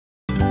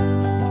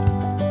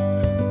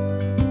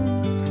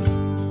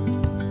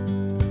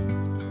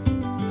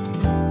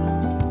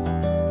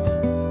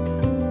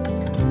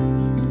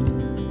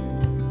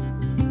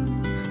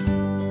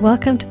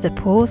Welcome to the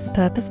Pause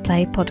Purpose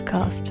Play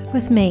podcast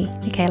with me,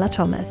 Michaela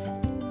Thomas,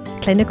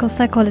 clinical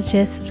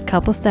psychologist,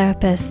 couples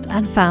therapist,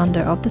 and founder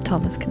of the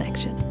Thomas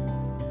Connection.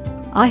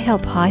 I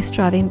help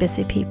high-striving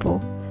busy people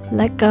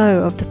let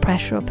go of the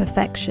pressure of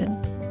perfection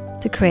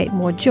to create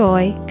more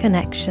joy,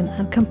 connection,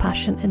 and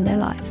compassion in their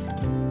lives.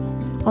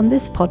 On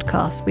this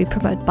podcast, we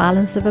promote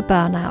balance over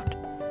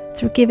burnout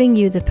through giving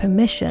you the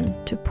permission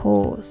to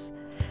pause,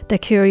 the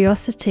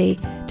curiosity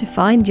to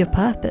find your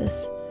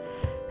purpose,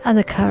 and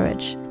the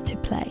courage to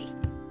play.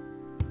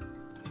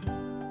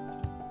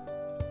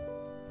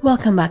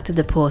 Welcome back to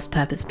the Pause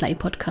Purpose Play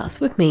podcast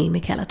with me,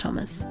 Michaela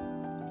Thomas.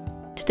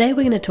 Today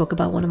we're going to talk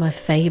about one of my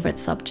favourite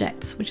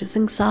subjects, which is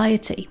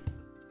anxiety.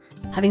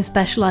 Having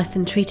specialised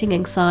in treating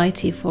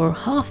anxiety for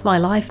half my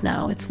life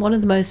now, it's one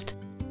of the most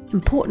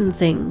important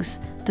things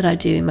that I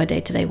do in my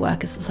day-to-day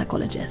work as a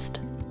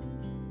psychologist.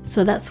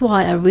 So that's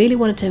why I really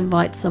wanted to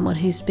invite someone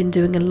who's been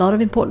doing a lot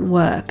of important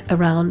work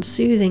around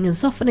soothing and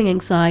softening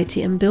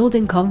anxiety and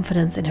building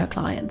confidence in her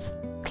clients,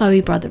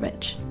 Chloe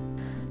Brotheridge.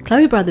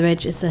 Chloe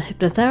Brotheridge is a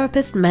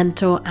hypnotherapist,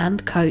 mentor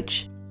and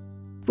coach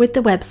with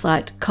the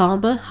website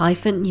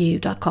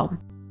calmer-you.com,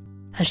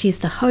 and she's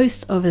the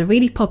host of a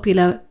really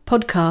popular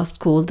podcast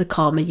called the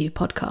Calmer You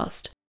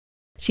Podcast.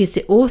 She's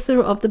the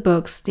author of the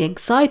books The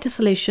Anxiety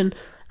Solution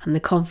and The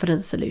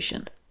Confidence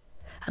Solution.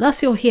 And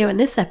as you'll hear in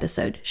this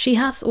episode, she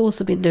has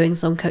also been doing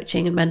some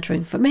coaching and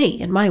mentoring for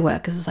me in my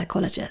work as a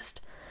psychologist.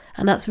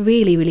 And that's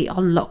really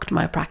unlocked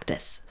my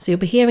practice. So you'll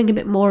be hearing a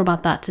bit more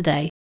about that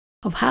today,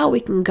 of how we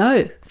can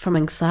go from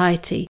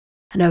anxiety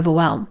and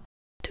overwhelm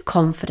to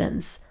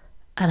confidence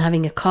and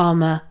having a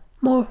calmer,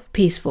 more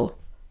peaceful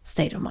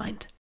state of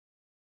mind.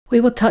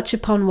 We will touch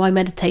upon why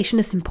meditation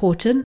is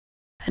important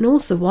and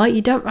also why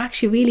you don't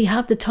actually really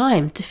have the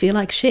time to feel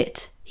like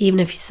shit, even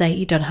if you say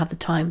you don't have the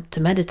time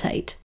to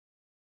meditate.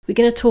 We're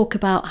going to talk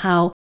about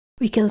how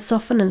we can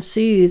soften and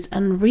soothe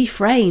and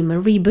reframe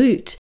and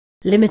reboot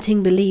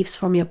limiting beliefs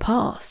from your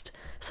past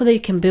so that you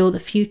can build a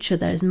future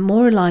that is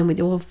more in line with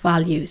your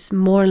values,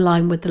 more in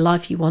line with the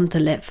life you want to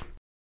live.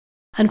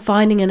 And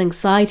finding an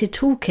anxiety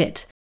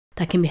toolkit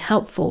that can be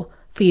helpful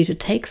for you to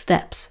take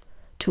steps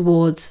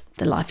towards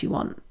the life you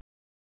want.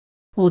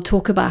 We'll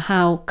talk about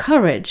how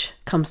courage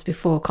comes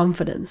before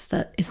confidence,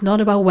 that it's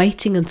not about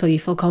waiting until you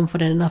feel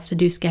confident enough to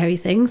do scary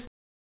things.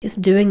 It's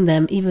doing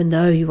them even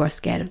though you are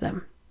scared of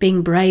them,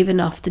 being brave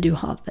enough to do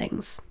hard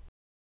things.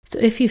 So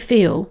if you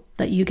feel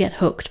that you get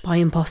hooked by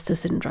imposter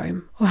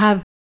syndrome or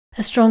have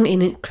a strong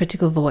inner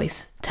critical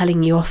voice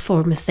telling you off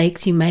for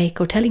mistakes you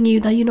make or telling you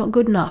that you're not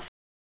good enough,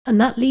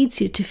 and that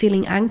leads you to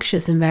feeling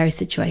anxious in various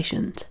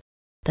situations,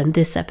 then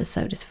this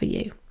episode is for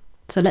you.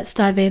 So let's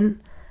dive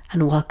in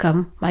and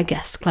welcome my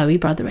guest, Chloe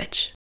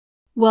Brotheridge.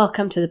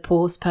 Welcome to the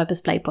Pause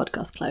Purpose Play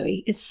podcast,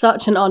 Chloe. It's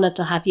such an honour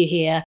to have you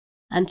here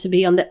and to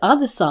be on the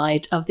other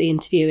side of the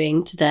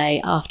interviewing today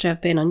after I've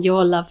been on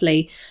your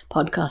lovely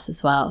podcast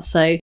as well.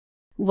 So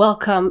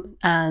welcome,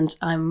 and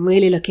I'm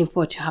really looking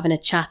forward to having a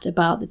chat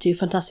about the two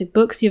fantastic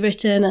books you've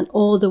written and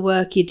all the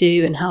work you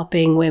do in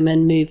helping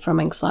women move from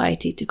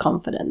anxiety to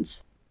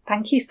confidence.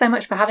 Thank you so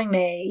much for having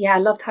me. Yeah, I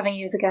loved having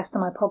you as a guest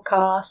on my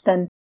podcast,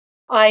 and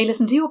I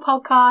listen to your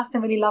podcast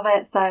and really love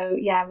it. So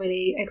yeah,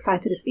 really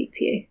excited to speak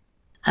to you.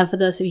 And for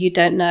those of you who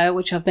don't know,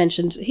 which I've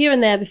mentioned here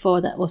and there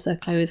before, that also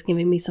Chloe is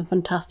giving me some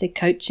fantastic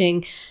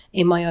coaching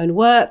in my own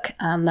work.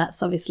 And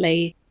that's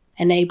obviously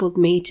enabled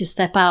me to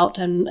step out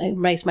and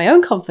raise my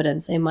own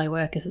confidence in my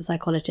work as a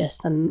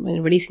psychologist and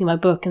releasing my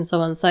book and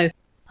so on. So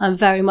I'm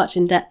very much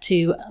in debt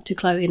to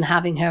Chloe, and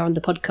having her on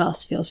the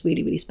podcast feels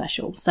really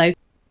special. So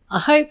I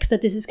hope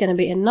that this is going to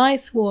be a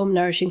nice, warm,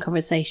 nourishing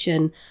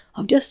conversation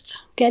of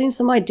just getting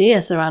some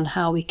ideas around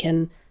how we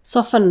can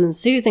soften and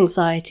soothe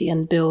anxiety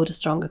and build a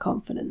stronger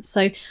confidence.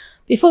 So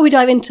before we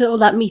dive into all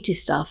that meaty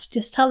stuff,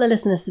 just tell the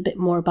listeners a bit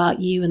more about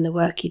you and the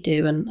work you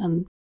do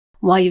and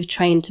why you've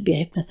trained to be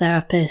a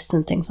hypnotherapist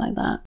and things like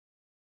that.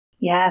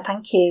 Yeah,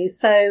 thank you.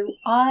 So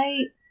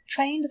I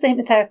trained as a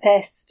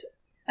hypnotherapist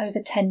over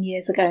 10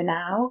 years ago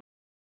now,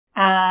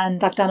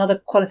 and I've done other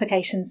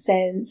qualifications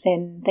since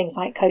in things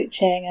like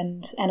coaching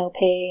and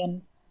NLP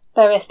and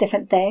various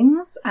different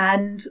things.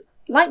 And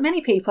like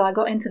many people, I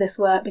got into this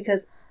work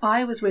because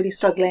I was really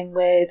struggling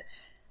with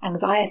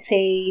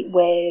anxiety,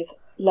 with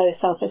low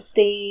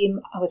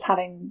self-esteem. I was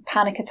having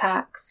panic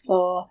attacks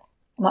for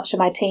much of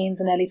my teens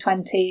and early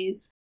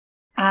 20s.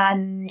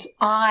 And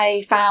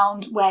I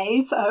found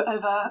ways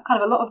over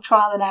kind of a lot of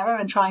trial and error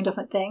and trying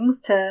different things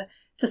to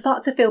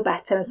start to feel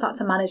better and start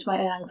to manage my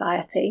own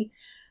anxiety.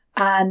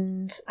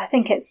 And I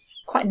think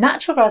it's quite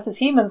natural for us as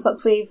humans,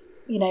 once we've,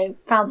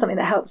 found something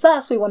that helps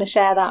us, we want to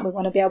share that. We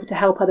want to be able to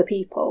help other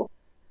people.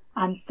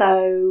 And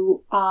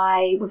so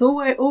I was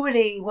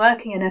already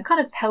working in a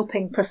kind of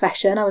helping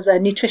profession. I was a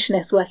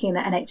nutritionist working in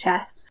the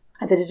NHS.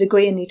 I did a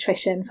degree in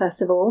nutrition,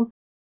 first of all.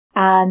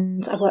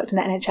 And I worked in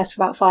the NHS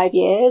for about 5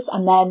 years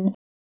and then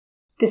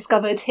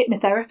discovered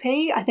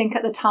hypnotherapy. I think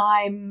at the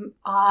time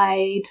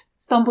I'd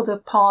stumbled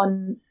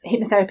upon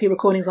hypnotherapy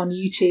recordings on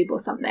YouTube or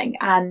something.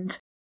 And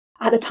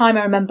at the time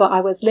I remember I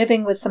was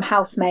living with some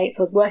housemates.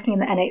 I was working in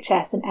the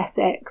NHS in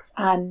Essex,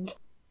 and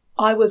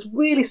I was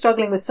really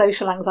struggling with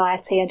social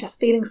anxiety and just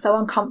feeling so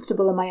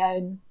uncomfortable in my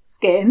own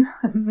skin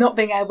and not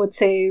being able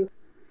to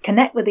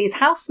connect with these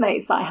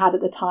housemates that I had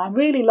at the time,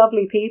 really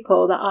lovely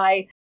people that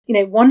I,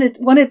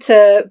 wanted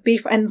to be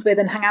friends with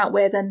and hang out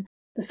with. And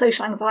the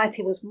social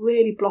anxiety was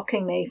really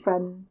blocking me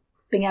from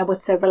being able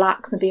to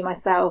relax and be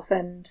myself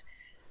and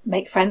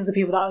make friends with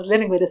people that I was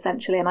living with,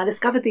 essentially. And I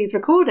discovered these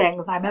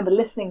recordings. I remember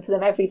listening to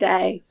them every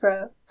day for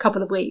a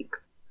couple of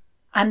weeks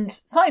and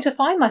starting to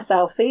find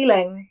myself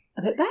feeling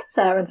a bit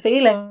better and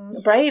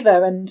feeling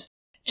braver and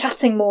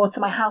chatting more to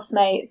my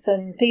housemates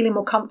and feeling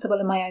more comfortable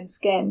in my own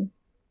skin.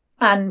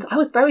 And I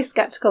was very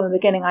skeptical in the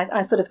beginning.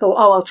 I sort of thought,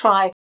 I'll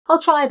try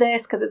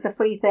this because it's a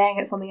free thing.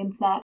 It's on the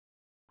internet.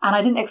 And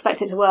I didn't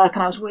expect it to work.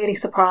 And I was really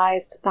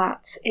surprised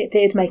that it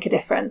did make a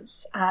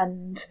difference.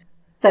 And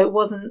so it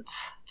wasn't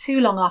too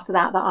long after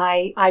that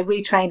I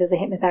retrained as a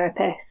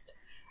hypnotherapist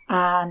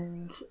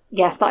and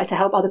started to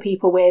help other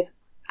people with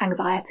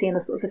anxiety and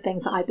the sorts of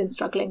things that I've been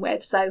struggling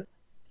with. So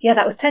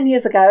that was 10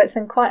 years ago. It's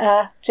been quite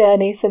a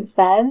journey since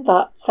then,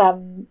 but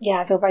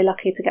I feel very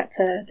lucky to get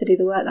to do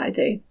the work that I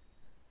do.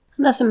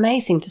 And that's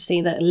amazing to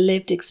see that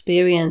lived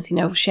experience,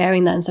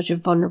 sharing that in such a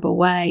vulnerable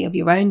way of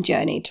your own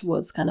journey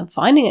towards kind of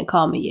finding a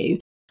calmer you,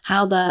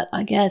 how that,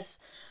 I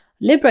guess,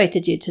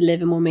 liberated you to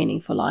live a more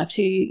meaningful life,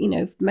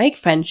 to, make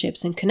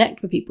friendships and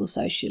connect with people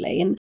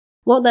socially. And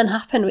what then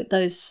happened with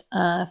those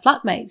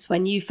flatmates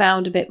when you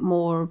found a bit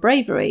more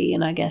bravery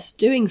and, I guess,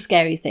 doing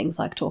scary things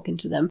like talking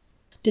to them?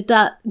 Did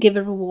that give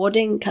a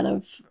rewarding kind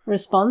of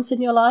response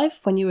in your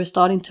life when you were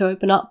starting to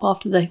open up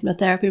after the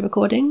hypnotherapy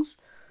recordings?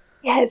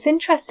 Yeah, it's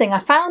interesting. I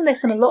found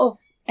this in a lot of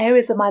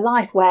areas of my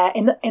life where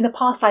in the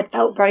past I'd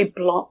felt very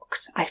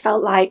blocked. I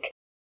felt like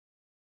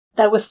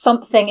there was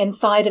something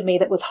inside of me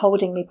that was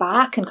holding me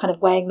back and kind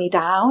of weighing me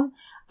down.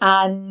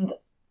 And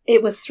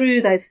it was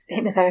through those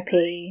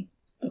hypnotherapy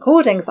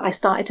recordings that I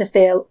started to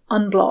feel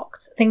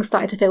unblocked. Things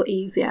started to feel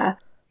easier.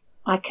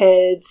 I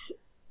could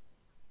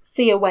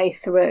see a way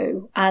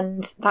through.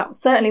 And that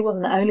certainly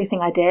wasn't the only thing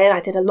I did. I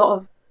did a lot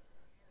of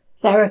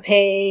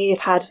therapy.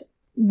 I've had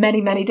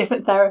many, many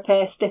different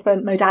therapists,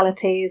 different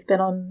modalities, been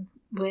on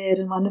weird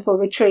and wonderful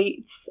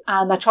retreats.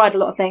 And I tried a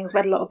lot of things,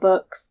 read a lot of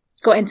books,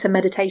 got into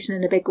meditation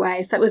in a big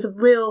way. So it was a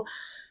real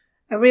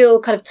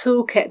kind of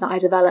toolkit that I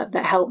developed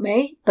that helped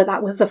me. But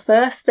that was the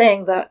first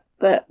thing that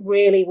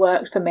really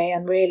worked for me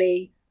and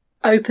really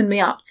opened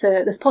me up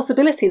to this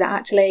possibility that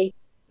actually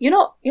you're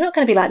not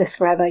going to be like this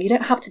forever. You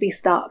don't have to be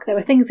stuck. There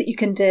are things that you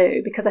can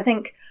do, because I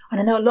think, and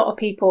I know a lot of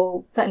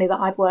people, certainly that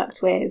I've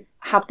worked with,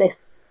 have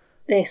this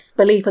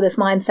belief or this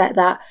mindset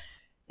that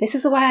this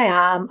is the way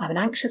I am. I'm an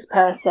anxious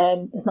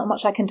person. There's not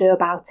much I can do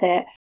about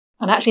it.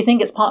 And I actually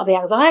think it's part of the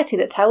anxiety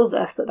that tells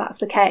us that that's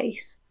the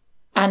case.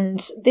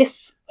 And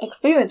this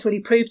experience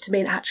really proved to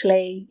me that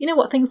actually,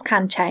 things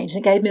can change. And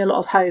it gave me a lot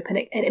of hope, and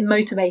it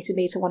motivated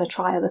me to want to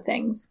try other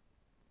things.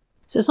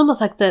 So it's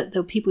almost like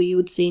the people you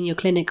would see in your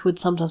clinic would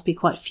sometimes be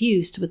quite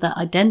fused with that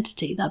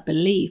identity, that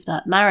belief,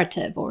 that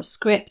narrative or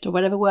script or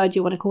whatever word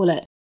you want to call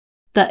it.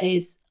 That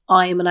is,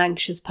 I am an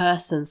anxious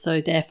person, so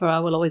therefore I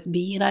will always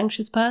be an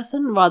anxious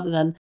person, rather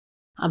than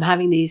I'm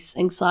having these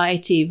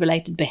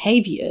anxiety-related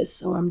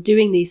behaviors, or I'm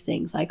doing these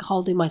things like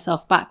holding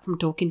myself back from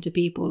talking to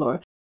people,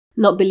 or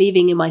not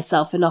believing in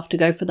myself enough to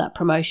go for that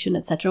promotion,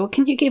 etc. Or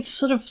can you give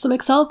sort of some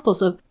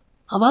examples of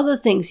other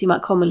things you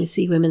might commonly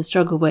see women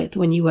struggle with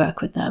when you work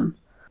with them?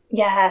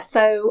 Yeah,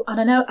 so,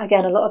 and I know,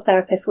 again, a lot of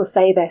therapists will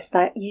say this,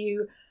 that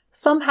you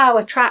somehow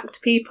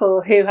attract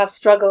people who have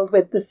struggled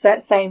with the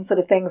same sort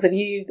of things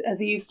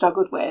as you've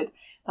struggled with.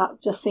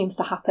 That just seems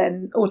to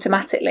happen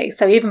automatically.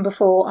 So even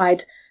before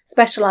I'd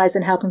specialised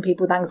in helping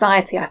people with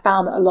anxiety, I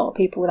found that a lot of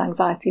people with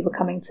anxiety were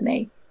coming to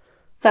me.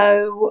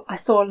 So I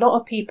saw a lot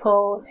of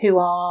people who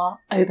are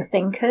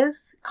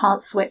overthinkers,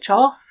 can't switch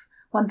off.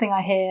 One thing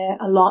I hear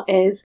a lot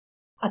is,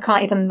 I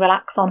can't even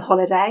relax on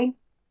holiday,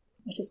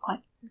 which is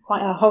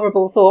quite a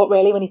horrible thought,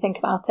 really, when you think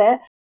about it.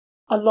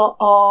 A lot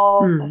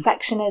of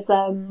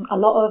perfectionism, a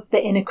lot of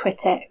the inner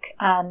critic,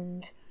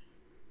 and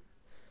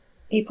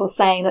people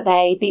saying that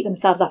they beat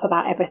themselves up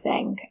about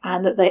everything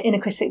and that the inner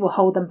critic will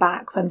hold them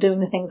back from doing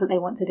the things that they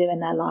want to do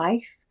in their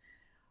life.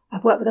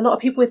 I've worked with a lot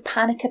of people with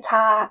panic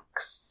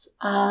attacks,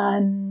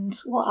 and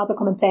what other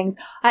common things?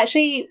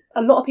 Actually,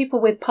 a lot of people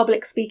with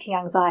public speaking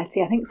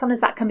anxiety. I think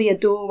sometimes that can be a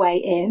doorway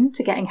in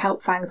to getting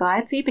help for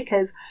anxiety,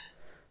 because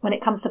when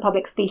it comes to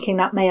public speaking,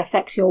 that may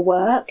affect your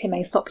work. It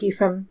may stop you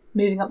from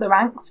moving up the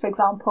ranks, for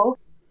example.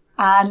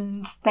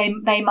 And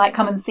they might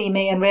come and see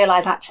me and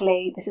realise,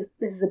 actually, this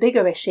is a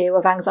bigger issue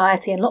of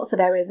anxiety in lots of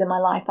areas in my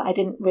life that I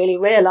didn't really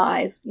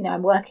realise.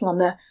 I'm working on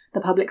the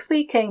public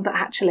speaking, but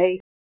actually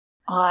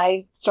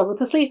I struggle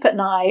to sleep at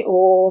night,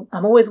 or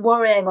I'm always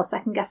worrying or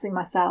second guessing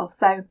myself.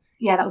 So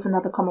yeah, that was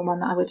another common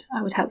one that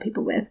I would help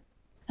people with.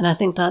 And I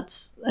think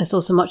it's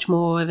also much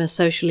more of a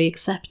socially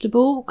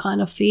acceptable kind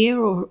of fear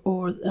or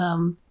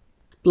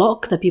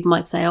block that people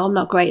might say, I'm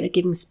not great at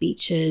giving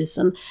speeches.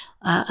 And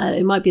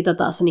it might be that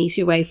that's an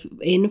easier way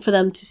for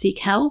them to seek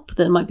help.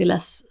 There might be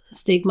less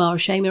stigma or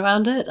shame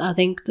around it. I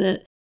think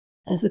that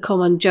There's a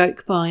common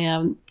joke by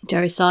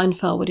Jerry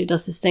Seinfeld where he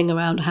does this thing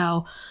around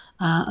how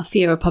a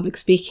fear of public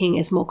speaking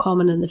is more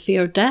common than the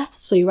fear of death.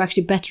 So you're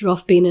actually better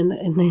off being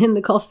in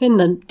the coffin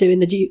than doing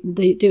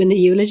the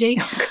eulogy.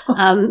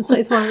 Oh, so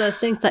it's one of those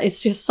things that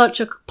it's just such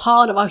a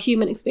part of our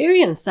human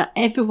experience that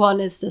everyone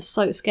is just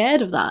so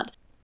scared of that.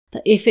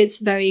 That if it's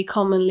very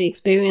commonly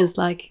experienced,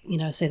 like, you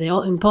know, say the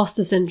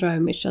imposter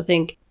syndrome, which I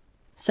think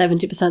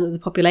 70% of the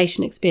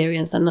population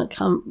experience, and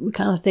we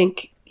kind of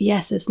think,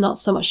 yes, it's not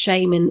so much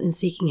shame in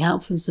seeking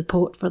help and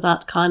support for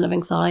that kind of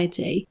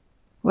anxiety.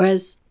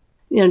 Whereas,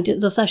 you know,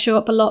 does that show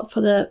up a lot for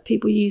the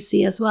people you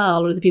see as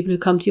well, or the people who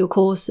come to your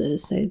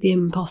courses, the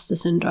imposter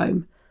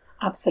syndrome?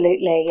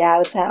 Absolutely, yeah, I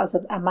would say that was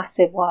a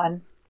massive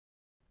one.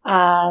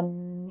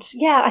 And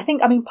yeah, I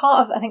think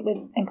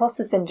with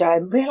imposter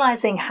syndrome,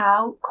 realising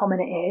how common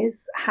it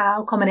is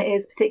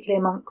particularly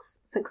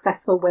amongst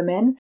successful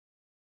women.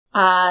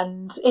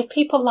 And if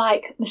people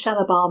like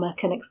Michelle Obama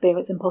can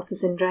experience imposter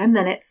syndrome,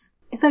 then it's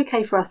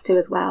okay for us to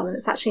as well. And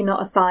it's actually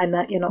not a sign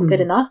that you're not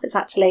good enough. It's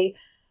actually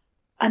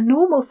a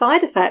normal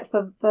side effect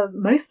for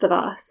most of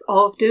us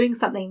of doing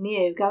something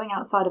new, going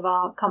outside of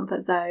our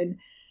comfort zone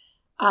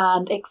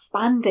and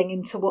expanding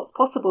into what's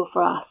possible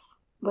for us.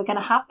 We're going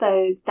to have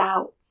those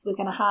doubts. We're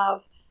going to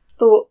have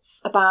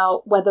thoughts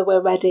about whether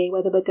we're ready,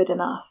 whether we're good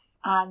enough.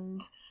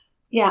 And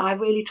yeah, I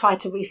really try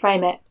to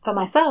reframe it for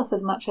myself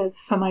as much as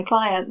for my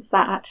clients,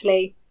 that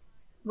actually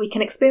we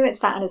can experience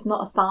that and it's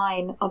not a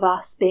sign of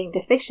us being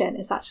deficient.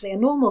 It's actually a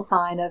normal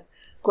sign of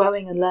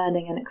growing and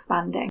learning and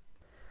expanding.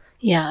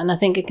 Yeah, and I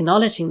think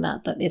acknowledging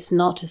that it's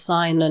not a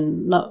sign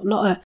and not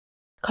a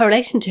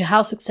correlation to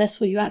how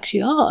successful you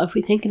actually are. If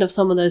we're thinking of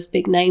some of those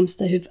big names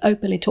that who've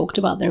openly talked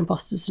about their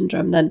imposter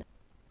syndrome, then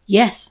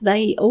yes,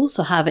 they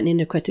also have an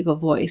inner critical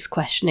voice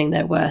questioning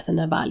their worth and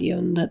their value,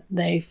 and that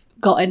they've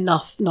got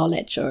enough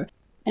knowledge or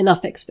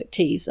enough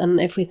expertise. And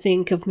if we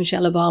think of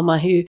Michelle Obama,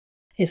 who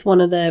is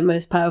one of the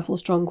most powerful,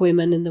 strong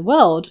women in the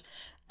world,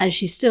 and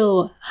she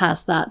still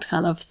has that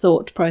kind of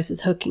thought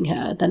process hooking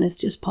her, then it's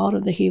just part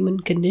of the human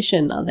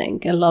condition, I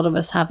think. A lot of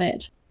us have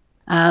it.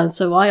 And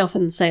so I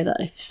often say that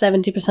if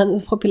 70% of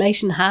the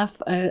population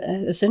have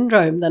a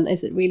syndrome, then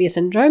is it really a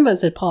syndrome, or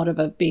is it part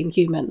of being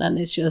human? And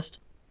it's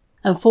just,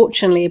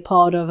 unfortunately,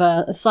 part of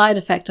a side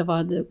effect of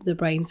the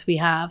brains we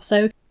have.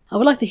 So I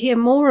would like to hear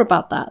more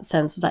about that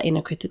sense of that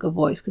inner critical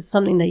voice, because it's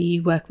something that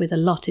you work with a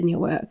lot in your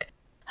work.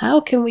 How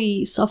can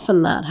we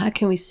soften that? How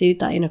can we soothe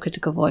that inner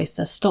critical voice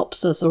that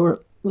stops us,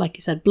 or, like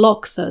you said,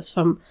 blocks us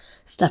from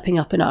stepping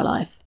up in our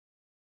life?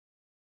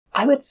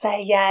 I would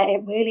say, yeah,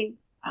 it really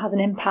has an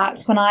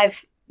impact. When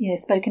I've,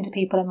 spoken to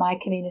people in my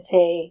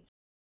community,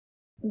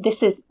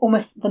 this is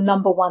almost the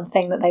number one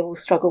thing that they will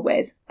struggle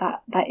with,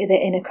 that their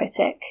inner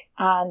critic.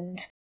 And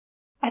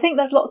I think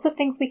there's lots of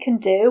things we can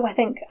do. I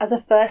think as a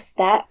first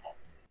step,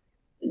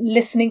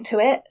 listening to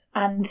it,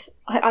 and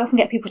I often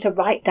get people to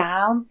write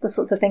down the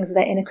sorts of things that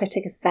their inner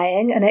critic is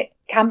saying, and it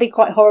can be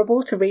quite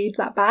horrible to read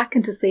that back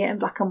and to see it in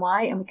black and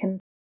white, and we can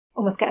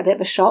almost get a bit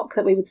of a shock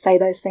that we would say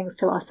those things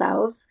to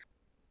ourselves.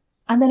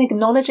 And then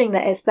acknowledging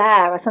that it's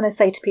there. I sometimes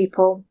say to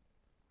people,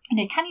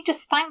 can you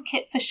just thank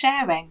it for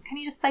sharing? Can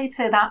you just say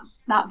to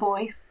that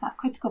voice, that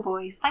critical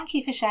voice, thank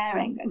you for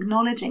sharing,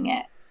 acknowledging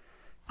it.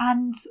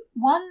 And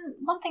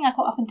one thing I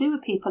quite often do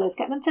with people is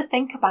get them to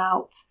think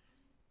about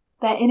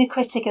their inner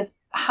critic as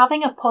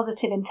having a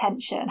positive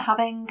intention,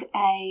 having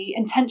a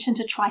intention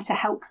to try to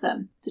help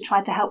them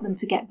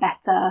to get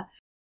better,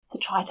 to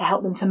try to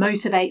help them, to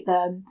motivate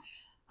them,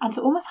 and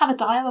to almost have a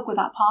dialogue with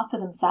that part of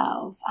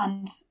themselves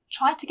and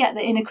try to get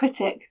the inner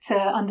critic to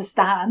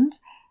understand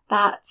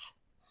that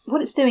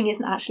what it's doing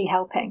isn't actually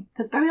helping.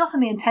 Because very often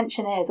the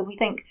intention is, and we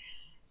think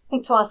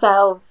to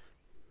ourselves,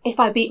 if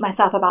I beat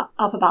myself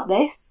up about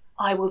this,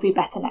 I will do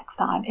better next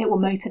time. It will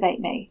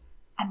motivate me.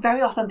 And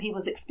very often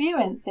people's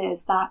experience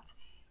is that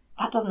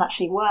doesn't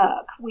actually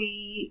work.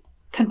 We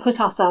can put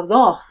ourselves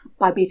off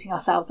by beating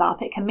ourselves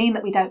up. It can mean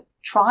that we don't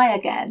try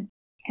again.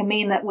 It can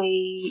mean that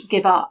we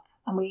give up,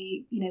 and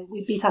we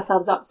beat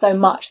ourselves up so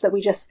much that we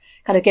just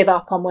kind of give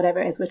up on whatever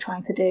it is we're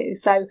trying to do.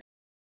 So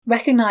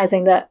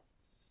recognizing that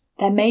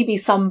there may be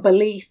some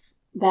belief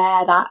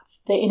there that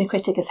the inner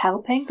critic is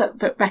helping,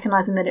 but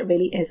recognizing that it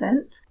really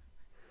isn't.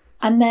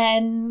 And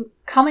then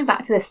coming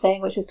back to this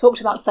thing, which is talked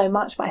about so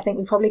much, but I think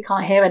we probably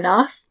can't hear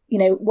enough.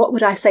 What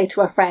would I say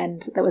to a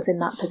friend that was in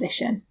that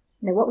position?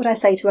 What would I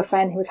say to a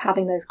friend who was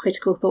having those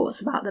critical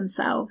thoughts about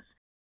themselves?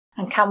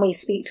 And can we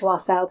speak to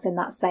ourselves in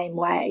that same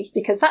way?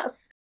 Because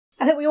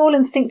I think we all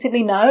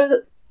instinctively know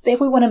that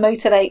if we want to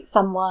motivate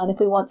someone, if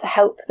we want to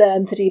help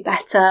them to do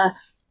better,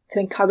 to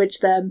encourage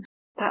them,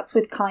 that's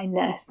with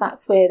kindness,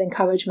 that's with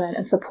encouragement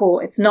and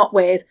support. It's not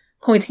with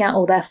pointing out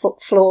all their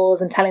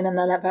flaws and telling them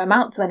they'll never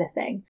amount to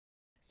anything.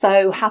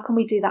 So how can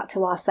we do that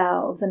to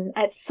ourselves? And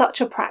it's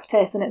such a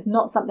practice, and it's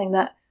not something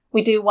that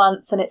we do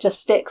once and it just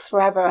sticks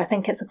forever. I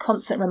think it's a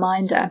constant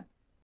reminder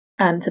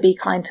to be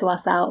kind to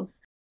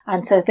ourselves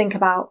and to think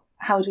about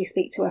how do we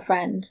speak to a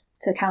friend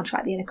to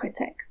counteract the inner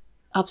critic.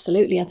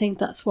 Absolutely. I think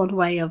that's one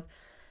way of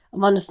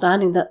of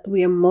understanding that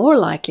we are more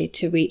likely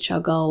to reach our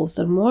goals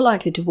and more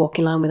likely to walk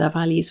in line with our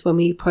values when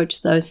we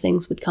approach those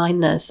things with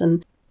kindness.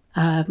 And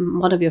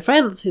one of your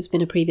friends who's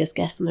been a previous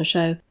guest on the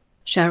show,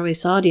 Shahroz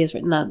Saadi, has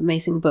written that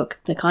amazing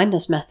book, The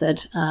Kindness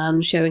Method,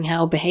 showing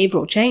how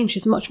behavioural change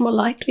is much more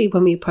likely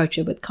when we approach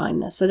it with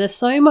kindness. So there's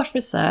so much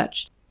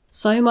research,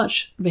 so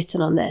much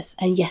written on this,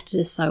 and yet it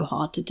is so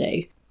hard to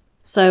do.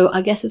 So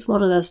I guess it's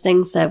one of those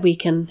things that we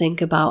can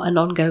think about an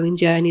ongoing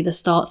journey that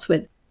starts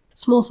with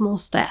small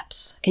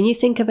steps. Can you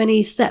think of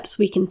any steps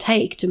we can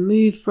take to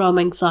move from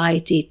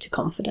anxiety to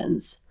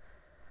confidence?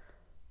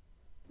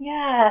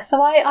 Yeah,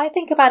 so I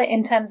think about it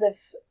in terms of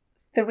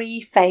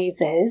 3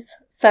 phases.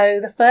 So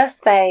the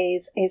first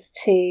phase is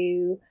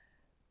to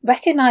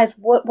recognize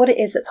what it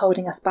is that's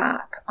holding us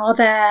back. Are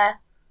there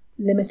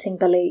limiting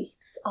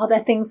beliefs? Are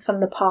there things from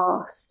the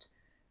past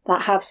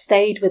that have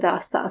stayed with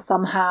us that are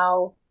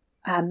somehow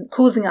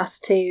causing us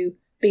to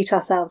beat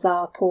ourselves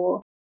up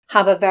or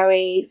have a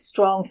very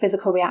strong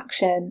physical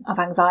reaction of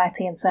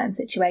anxiety in certain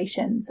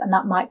situations? And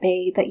that might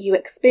be that you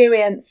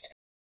experienced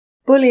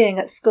bullying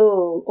at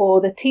school,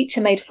 or the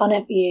teacher made fun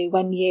of you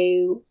when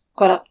you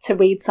got up to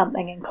read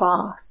something in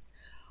class,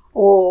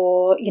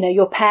 or,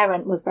 your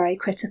parent was very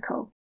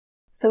critical.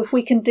 So if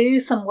we can do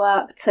some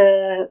work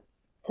to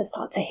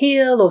start to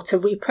heal or to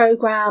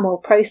reprogram or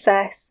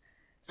process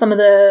some of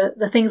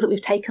the things that we've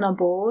taken on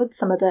board,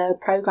 some of the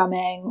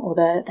programming or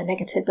the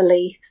negative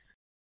beliefs,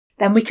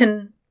 then we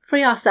can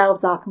free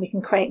ourselves up and we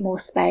can create more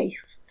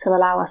space to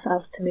allow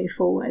ourselves to move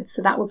forward.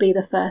 So that would be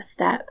the first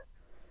step.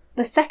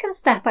 The second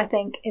step, I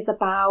think, is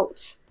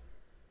about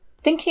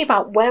thinking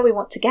about where we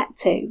want to get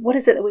to. What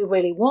is it that we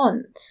really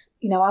want?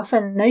 I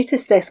often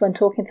notice this when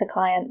talking to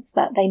clients,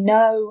 that they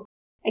know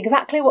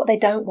exactly what they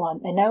don't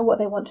want. They know what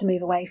they want to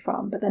move away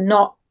from, but they're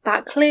not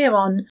that clear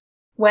on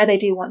where they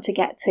do want to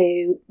get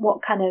to,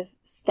 what kind of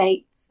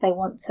states they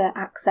want to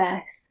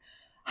access,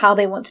 how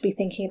they want to be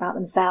thinking about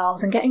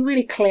themselves, and getting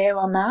really clear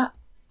on that,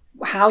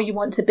 how you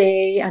want to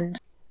be and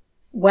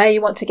where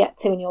you want to get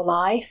to in your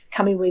life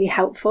can be really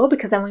helpful,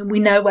 because then we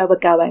know where we're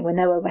going, we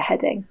know where we're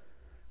heading.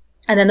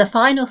 And then the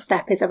final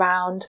step is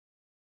around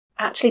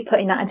actually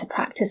putting that into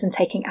practice and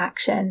taking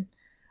action.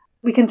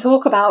 We can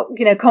talk about,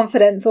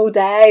 confidence all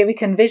day, we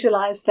can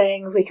visualize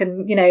things, we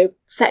can,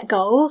 set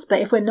goals, but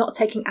if we're not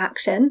taking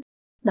action,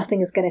 nothing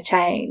is going to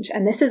change.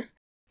 And this is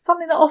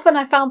something that often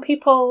I found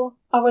people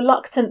are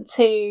reluctant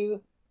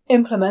to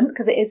implement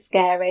because it is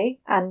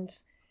scary and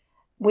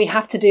we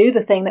have to do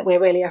the thing that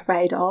we're really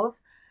afraid of.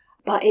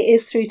 But it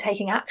is through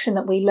taking action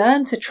that we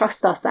learn to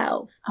trust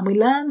ourselves, and we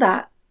learn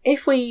that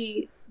if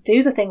we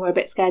do the thing we're a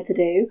bit scared to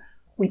do,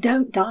 we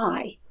don't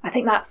die. I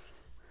think that's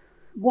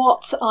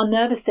what our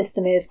nervous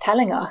system is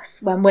telling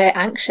us when we're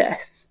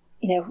anxious.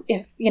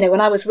 When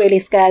I was really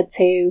scared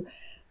to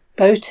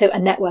go to a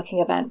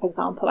networking event, for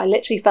example, I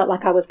literally felt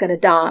like I was going to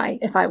die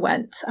if I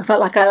went. I felt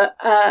like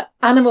a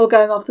animal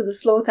going off to the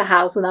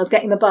slaughterhouse when I was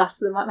getting the bus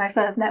to my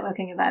first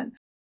networking event.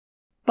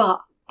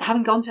 But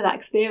having gone through that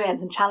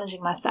experience and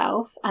challenging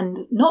myself and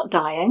not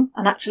dying,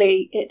 and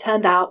actually it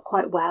turned out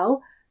quite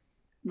well,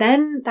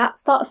 then that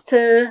starts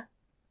to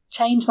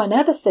change my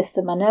nervous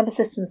system. My nervous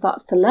system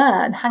starts to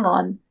learn, hang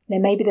on,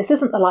 maybe this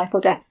isn't the life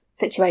or death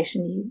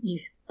situation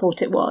you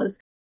thought it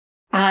was.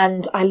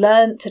 And I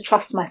learned to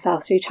trust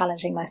myself through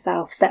challenging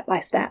myself step by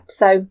step.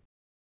 So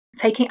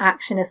taking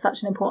action is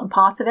such an important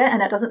part of it.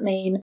 And it doesn't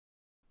mean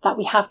that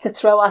we have to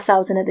throw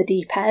ourselves in at the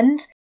deep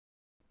end.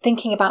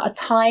 Thinking about a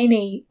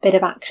tiny bit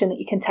of action that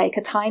you can take,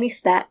 a tiny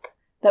step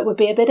that would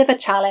be a bit of a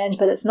challenge,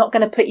 but it's not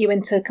going to put you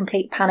into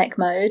complete panic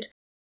mode,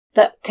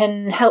 that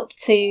can help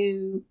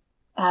to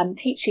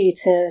teach you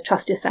to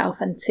trust yourself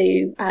and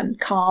to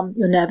calm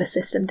your nervous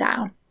system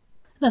down.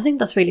 And I think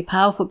that's really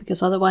powerful,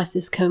 because otherwise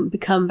this can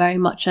become very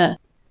much an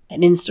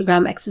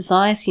Instagram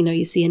exercise.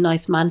 You see a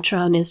nice mantra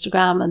on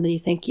Instagram and then you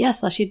think,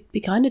 yes, I should be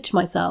kinder to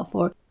myself,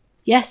 or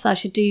yes, I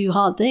should do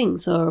hard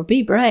things, or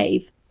be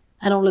brave.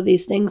 And all of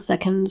these things that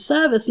can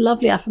serve as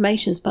lovely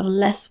affirmations, but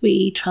unless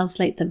we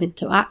translate them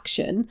into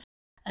action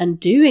and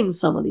doing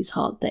some of these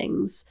hard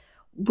things,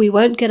 we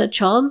won't get a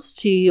chance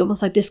to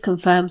almost like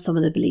disconfirm some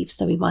of the beliefs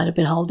that we might have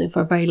been holding for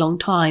a very long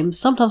time.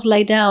 Sometimes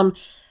lay down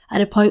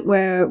at a point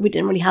where we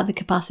didn't really have the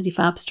capacity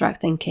for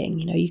abstract thinking.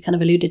 You kind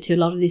of alluded to a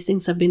lot of these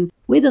things have been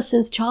with us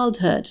since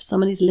childhood,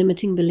 some of these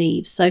limiting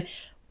beliefs. So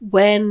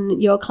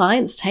when your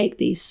clients take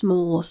these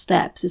small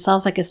steps, it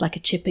sounds like it's like a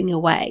chipping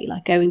away,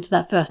 like going to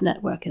that first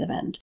networking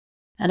event.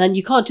 And then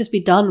you can't just be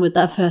done with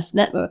that first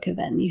network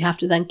event. You have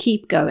to then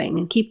keep going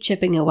and keep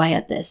chipping away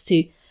at this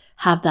to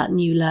have that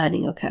new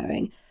learning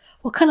occurring.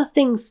 What kind of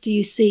things do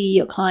you see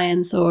your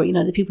clients, or,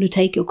 the people who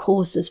take your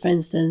courses, for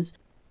instance,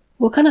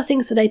 what kind of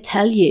things do they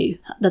tell you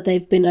that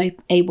they've been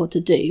able to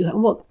do?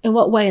 And in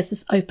what way has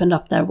this opened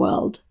up their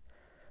world?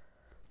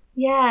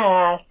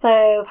 Yeah,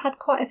 so I've had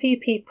quite a few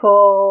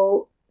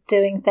people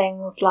doing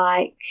things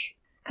like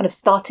kind of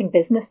starting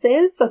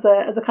businesses as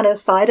a kind of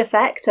side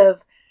effect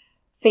of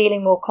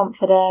feeling more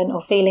confident or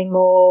feeling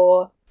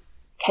more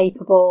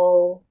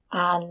capable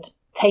and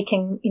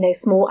taking,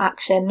 small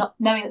action, not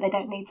knowing that they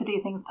don't need to do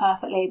things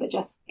perfectly, but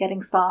just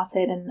getting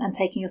started and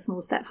taking a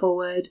small step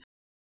forward.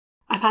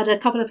 I've had a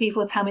couple of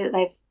people tell me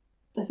that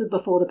this is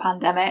before the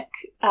pandemic,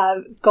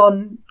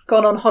 gone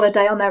on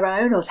holiday on their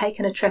own or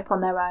taken a trip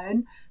on their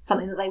own,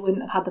 something that they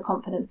wouldn't have had the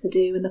confidence to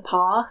do in the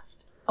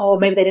past. Or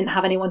maybe they didn't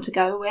have anyone to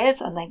go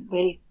with and they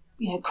really,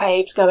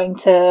 craved going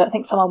to, I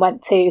think someone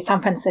went to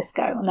San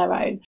Francisco on their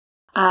own.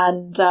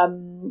 And,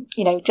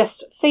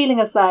 just feeling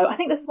as though, I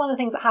think this is one of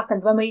the things that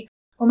happens when we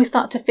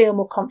start to feel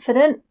more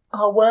confident,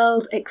 our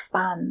world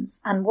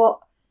expands and what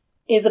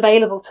is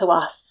available to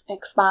us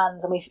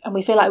expands, and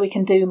we feel like we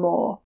can do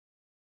more.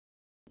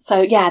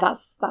 So yeah,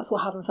 that's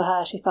what happened for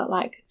her. She felt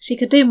like she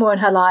could do more in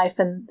her life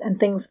and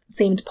things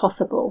seemed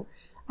possible.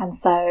 And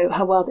so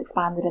her world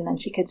expanded and then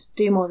she could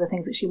do more of the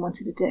things that she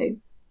wanted to do.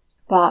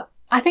 But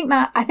I think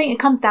it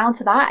comes down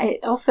to that. It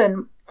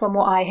often, from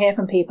what I hear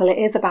from people, it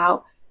is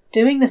about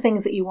doing the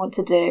things that you want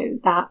to do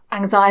that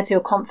anxiety or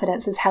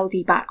confidence has held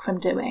you back from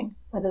doing,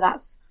 whether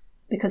that's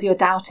because you're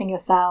doubting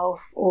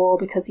yourself or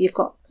because you've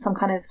got some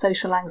kind of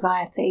social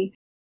anxiety.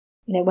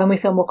 When we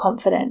feel more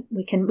confident,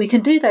 we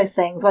can do those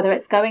things, whether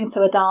it's going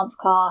to a dance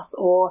class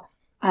or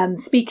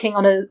speaking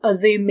on a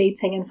Zoom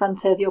meeting in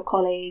front of your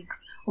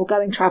colleagues or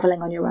going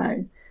travelling on your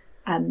own.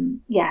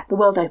 The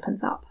world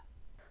opens up.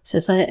 So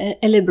it's a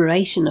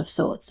liberation of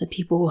sorts, that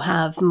people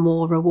have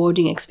more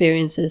rewarding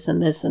experiences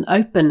and there's an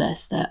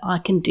openness that I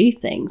can do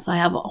things. I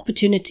have an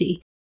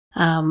opportunity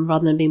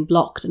rather than being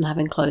blocked and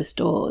having closed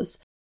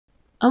doors.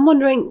 I'm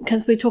wondering,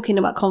 because we're talking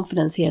about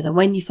confidence here, that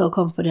when you feel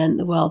confident,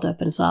 the world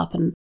opens up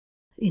and,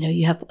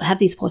 you have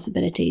these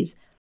possibilities.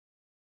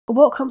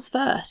 What comes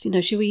first?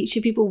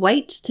 Should people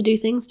wait to do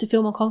things to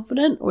feel more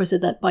confident? Or is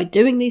it that by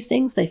doing these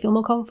things, they feel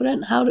more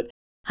confident? How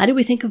do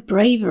we think of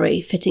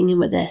bravery fitting in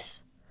with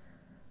this?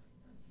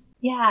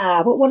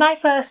 Yeah, when I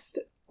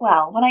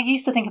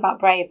used to think about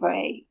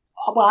bravery,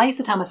 I used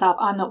to tell myself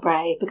I'm not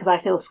brave because I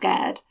feel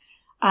scared.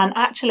 And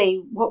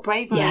actually what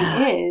bravery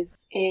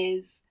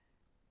is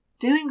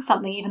doing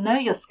something even though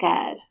you're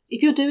scared.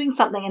 If you're doing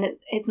something and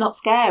it's not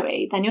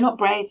scary, then you're not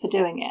brave for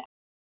doing it.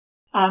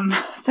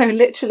 So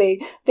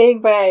literally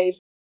being brave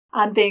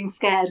and being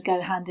scared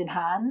go hand in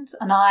hand.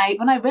 And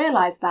when I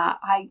realised that,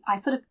 I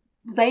sort of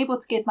was able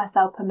to give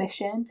myself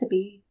permission to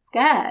be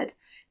scared,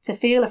 to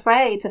feel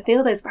afraid, to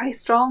feel those very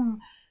strong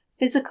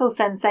physical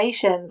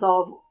sensations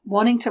of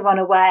wanting to run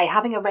away,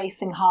 having a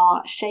racing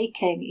heart,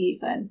 shaking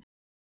even.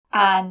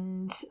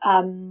 And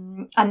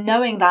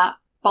knowing that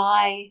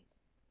by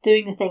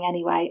doing the thing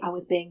anyway, I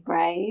was being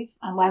brave.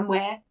 And when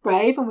we're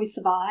brave and we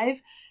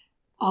survive,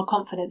 our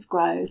confidence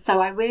grows. So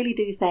I really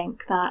do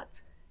think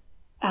that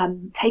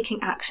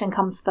taking action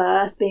comes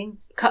first.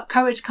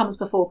 Courage comes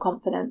before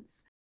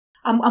confidence.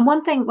 And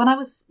one thing, when I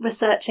was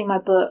researching my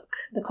book,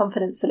 The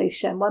Confidence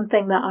Solution, one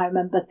thing that I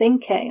remember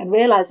thinking and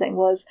realising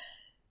was,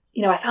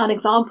 I found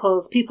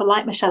examples, people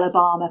like Michelle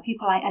Obama,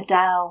 people like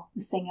Adele,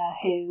 the singer,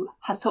 who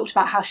has talked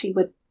about how she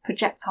would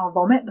projectile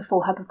vomit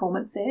before her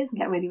performances and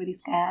get really, really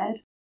scared.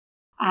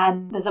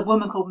 And there's a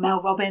woman called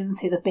Mel Robbins,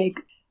 who's a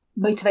big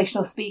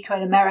motivational speaker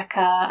in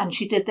America, and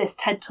she did this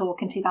TED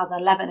Talk in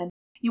 2011. And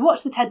you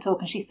watch the TED Talk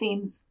and she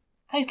seems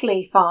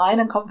totally fine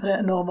and confident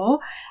and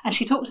normal. And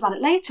she talked about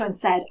it later and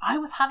said, I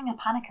was having a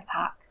panic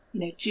attack,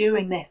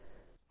 during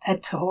this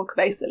TED Talk,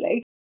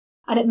 basically.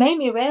 And it made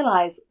me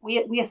realise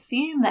we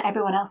assume that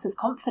everyone else is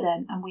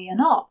confident and we are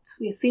not.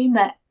 We assume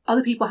that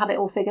other people have it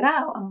all figured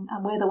out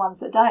and we're the ones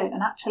that don't.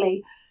 And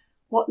actually,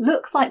 what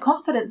looks like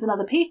confidence in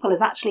other people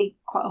is actually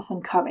quite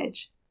often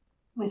courage.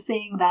 We're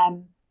seeing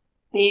them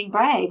being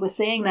brave. We're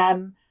seeing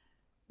them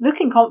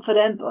looking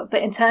confident,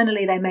 but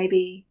internally they may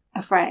be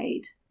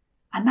afraid.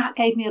 And that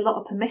gave me a lot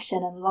of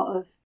permission and a lot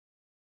of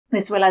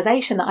this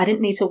realisation that I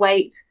didn't need to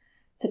wait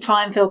to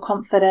try and feel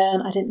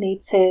confident. I didn't need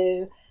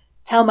to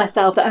tell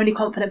myself that only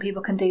confident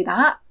people can do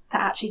that,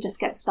 to actually just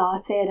get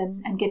started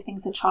and give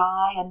things a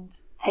try and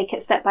take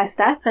it step by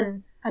step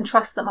and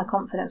trust that my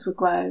confidence would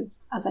grow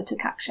as I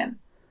took action.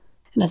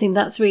 And I think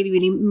that's really,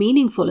 really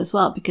meaningful as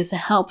well, because it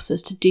helps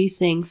us to do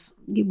things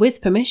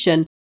with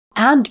permission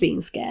and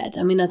being scared.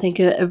 I mean, I think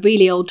a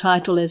really old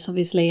title is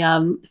obviously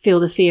Feel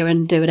the Fear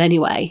and Do It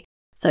Anyway.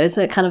 So it's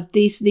a kind of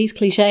these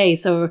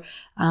cliches or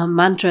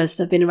mantras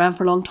that have been around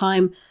for a long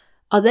time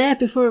are there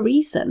for a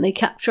reason. They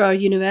capture our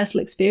universal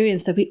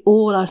experience that we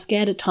all are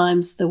scared at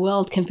times. The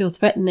world can feel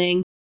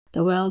threatening.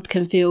 The world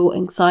can feel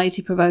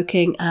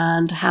anxiety-provoking.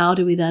 And how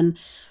do we then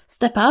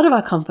step out of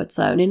our comfort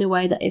zone in a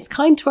way that is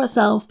kind to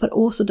ourselves, but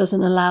also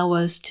doesn't allow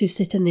us to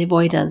sit in the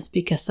avoidance,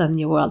 because then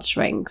your world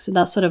shrinks. And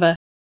that's sort of a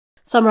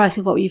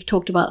summarising what we've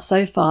talked about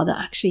so far, that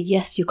actually,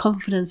 yes, your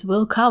confidence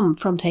will come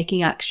from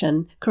taking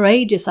action,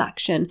 courageous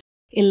action,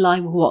 in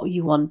line with what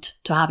you want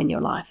to have in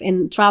your life,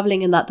 in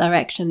traveling in that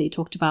direction that you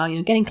talked about,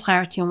 getting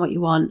clarity on what you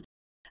want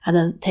and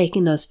then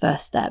taking those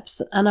first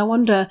steps. And I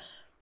wonder,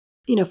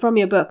 from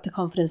your book, The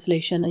Confidence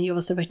Solution, and you've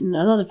also written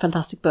another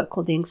fantastic book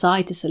called The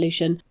Anxiety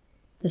Solution,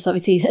 there's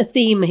obviously a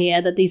theme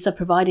here that these are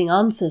providing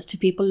answers to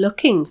people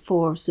looking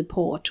for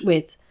support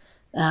with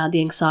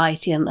the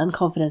anxiety and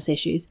confidence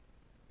issues.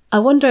 I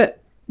wonder,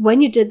 when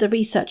you did the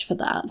research for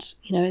that,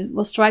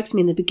 what strikes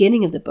me in the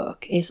beginning of the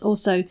book is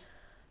also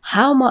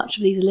how much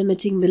of these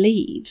limiting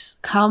beliefs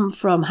come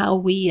from how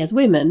we as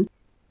women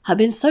have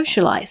been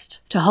socialized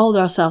to hold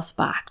ourselves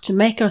back, to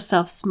make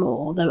ourselves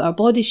small, that our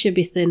bodies should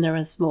be thinner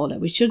and smaller,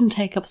 we shouldn't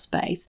take up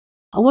space.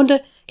 I wonder,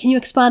 can you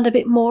expand a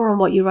bit more on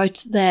what you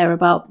wrote there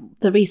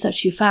about the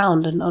research you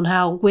found and on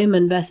how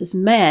women versus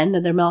men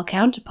and their male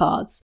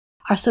counterparts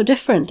are so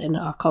different in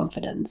our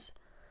confidence?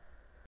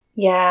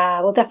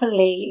 Yeah, well,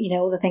 definitely,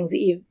 all the things that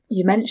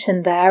you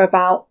mentioned there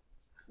about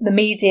the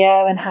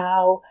media and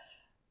how,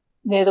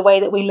 the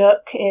way that we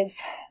look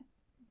is,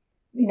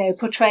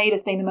 portrayed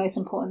as being the most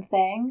important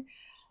thing.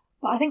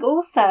 But I think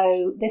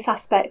also this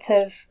aspect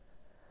of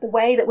the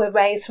way that we're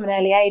raised from an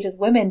early age as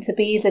women to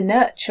be the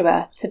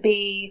nurturer, to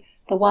be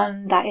the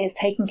one that is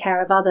taking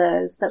care of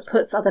others, that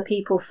puts other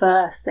people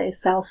first, that is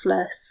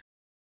selfless.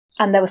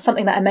 And there was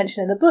something that I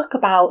mentioned in the book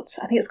about,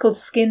 I think it's called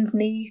skinned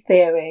knee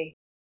theory,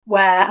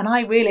 and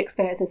I really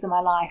experienced this in my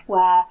life,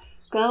 where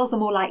girls are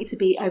more likely to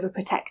be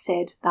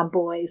overprotected than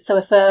boys. So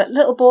if a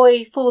little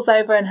boy falls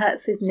over and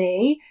hurts his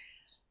knee,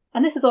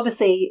 and this is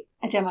obviously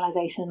a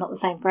generalisation, not the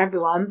same for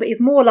everyone, but he's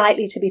more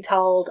likely to be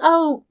told,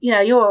 oh,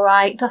 you're all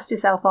right, dust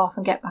yourself off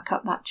and get back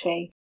up that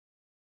tree.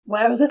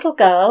 Whereas little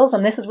girls,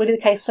 and this is really the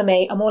case for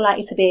me, are more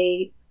likely to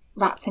be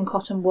wrapped in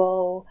cotton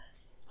wool.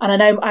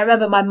 And I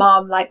remember my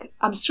mum,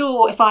 I'm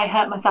sure if I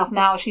hurt myself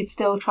now, she'd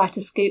still try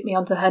to scoop me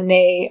onto her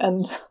knee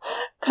and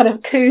kind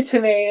of coo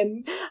to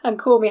me and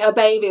call me her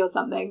baby or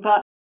something.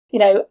 But,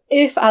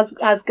 if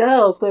as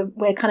girls,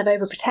 we're kind of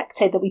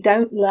overprotected, that we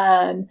don't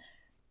learn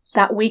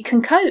that we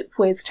can cope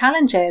with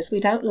challenges. We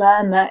don't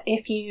learn that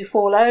if you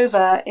fall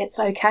over, it's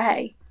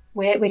okay.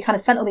 We're kind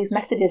of sent all these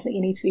messages that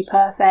you need to be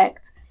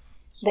perfect,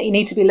 that you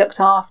need to be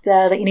looked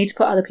after, that you need to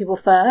put other people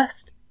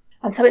first.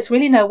 And so it's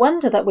really no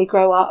wonder that we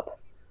grow up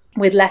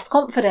with less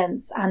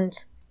confidence and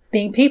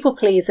being people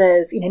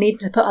pleasers, needing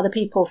to put other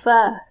people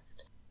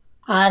first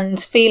and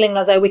feeling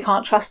as though we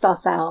can't trust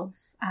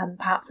ourselves,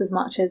 perhaps as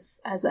much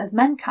as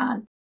men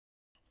can.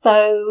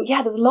 So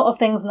yeah, there's a lot of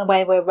things in the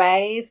way we're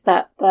raised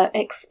that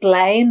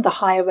explain the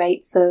higher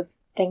rates of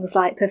things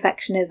like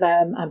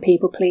perfectionism and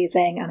people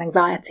pleasing and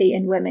anxiety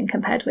in women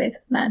compared with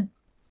men.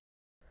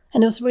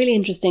 And there was a really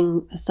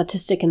interesting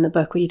statistic in the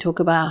book where you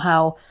talk about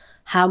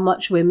how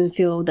much women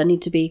feel they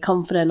need to be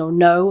confident or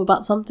know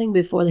about something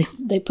before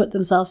they put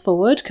themselves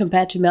forward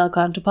compared to male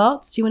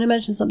counterparts. Do you want to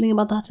mention something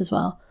about that as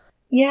well?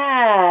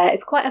 Yeah,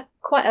 it's quite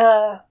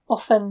a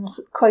often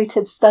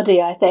quoted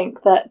study, I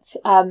think, that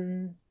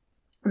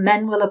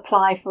men will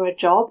apply for a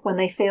job when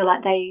they feel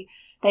like they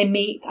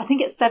meet, I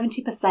think it's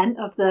 70%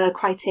 of the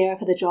criteria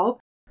for the job,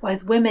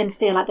 whereas women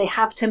feel like they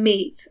have to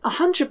meet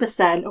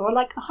 100% or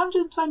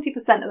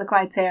 120% of the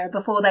criteria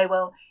before they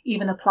will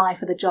even apply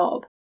for the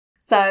job.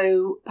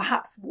 So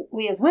perhaps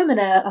we as women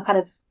are kind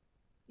of,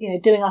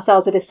 doing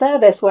ourselves a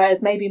disservice,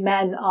 whereas maybe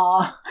men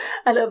are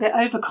a little bit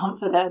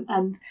overconfident,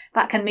 and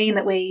that can mean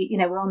that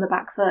we're on the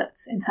back foot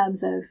in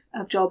terms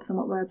of jobs and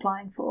what we're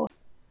applying for.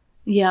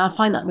 Yeah, I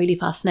find that really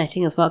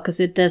fascinating as well, because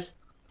it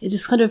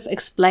just kind of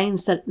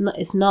explains that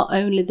it's not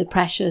only the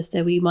pressures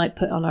that we might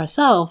put on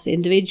ourselves, the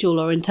individual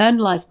or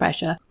internalized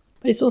pressure,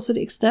 but it's also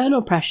the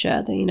external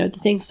pressure, the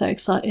things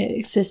that are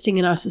existing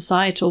in our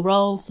societal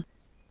roles,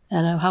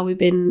 how we've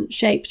been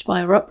shaped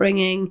by our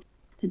upbringing,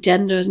 the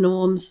gender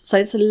norms. So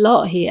it's a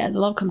lot here, a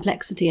lot of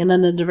complexity, and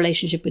then the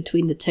relationship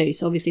between the two.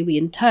 So obviously we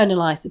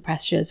internalize the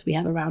pressures we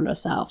have around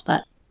ourselves,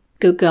 that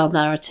good girl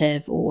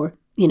narrative or,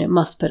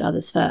 must put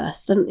others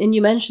first. And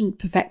you mentioned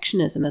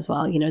perfectionism as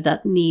well,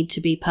 that need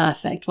to be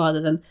perfect rather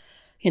than,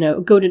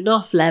 a good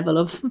enough level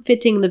of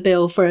fitting the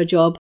bill for a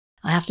job.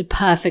 I have to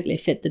perfectly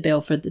fit the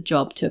bill for the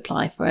job to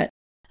apply for it.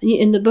 And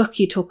in the book,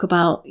 you talk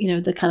about,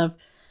 the kind of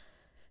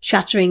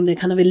shattering the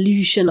kind of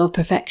illusion of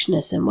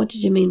perfectionism. What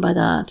did you mean by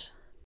that?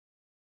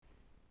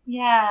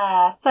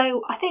 Yeah,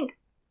 so I think,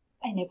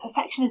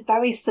 perfection is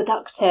very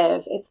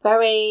seductive. It's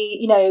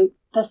very,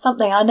 there's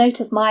something I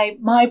noticed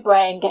my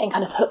brain getting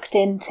kind of hooked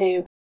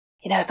into,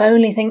 if I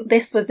only think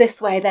this was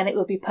this way, then it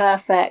would be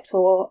perfect,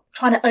 or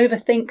trying to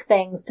overthink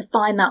things to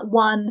find that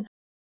one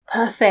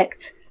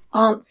perfect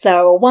answer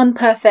or one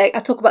perfect, I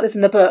talk about this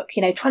in the book,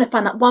 trying to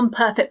find that one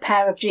perfect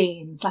pair of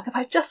jeans. Like if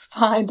I just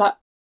find that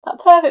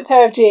perfect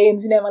pair of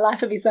jeans, my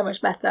life would be so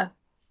much better.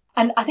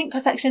 And I think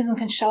perfectionism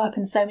can show up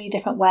in so many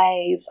different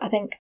ways. I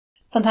think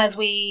sometimes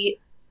we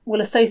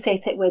will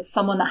associate it with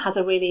someone that has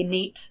a really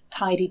neat,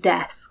 tidy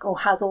desk or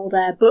has all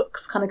their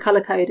books kind of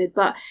colour-coded,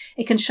 but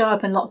it can show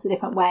up in lots of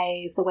different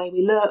ways. The way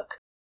we look,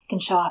 it can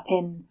show up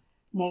in,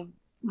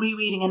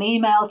 rereading an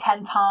email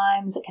 10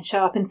 times. It can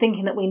show up in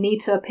thinking that we need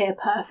to appear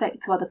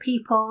perfect to other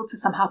people to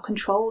somehow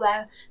control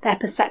their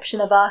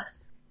perception of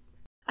us.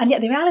 And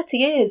yet the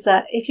reality is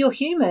that if you're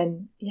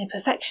human,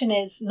 perfection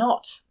is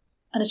not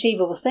an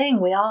achievable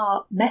thing. We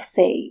are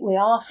messy, we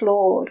are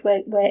flawed,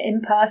 we're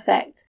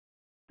imperfect.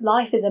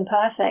 Life is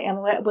imperfect,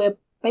 and we're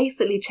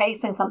basically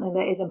chasing something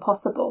that is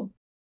impossible.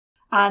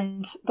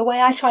 And the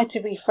way I try to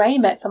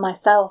reframe it for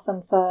myself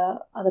and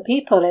for other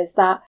people is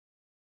that,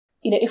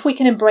 if we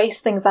can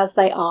embrace things as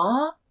they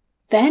are,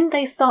 then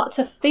they start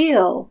to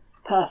feel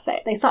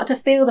perfect. They start to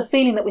feel the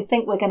feeling that we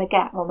think we're going to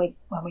get when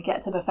we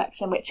get to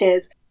perfection, which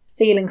is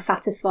feeling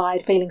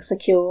satisfied, feeling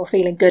secure,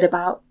 feeling good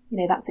about,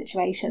 that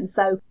situation.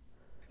 So,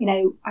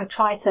 I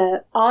try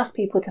to ask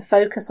people to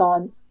focus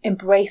on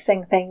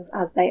embracing things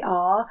as they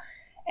are,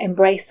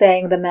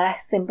 embracing the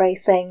mess,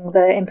 embracing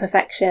the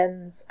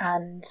imperfections,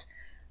 and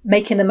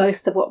making the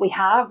most of what we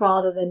have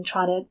rather than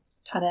trying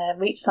to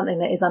reach something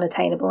that is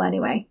unattainable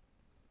anyway.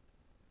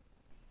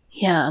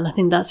 Yeah, and I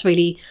think that's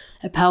really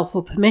a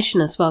powerful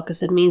permission as well,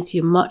 because it means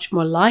you're much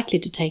more likely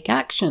to take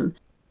action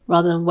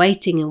rather than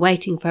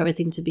waiting for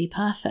everything to be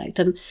perfect.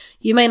 And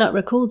you may not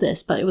recall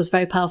this, but it was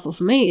very powerful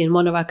for me in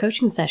one of our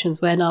coaching sessions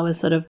when I was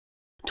sort of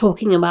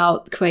talking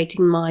about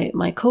creating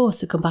my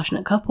course, A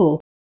Compassionate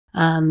Couple,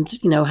 and,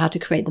 how to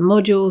create the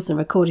modules and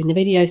recording the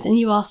videos. And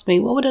you asked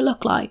me, what would it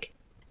look like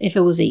if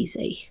it was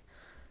easy?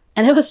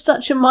 And it was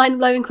such a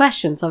mind-blowing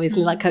question. So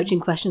obviously, like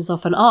coaching questions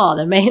often are,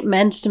 they're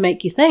meant to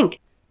make you think.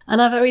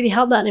 And I've really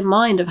held that in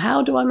mind of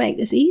how do I make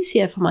this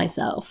easier for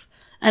myself?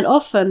 And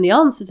often the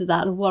answer to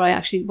that, what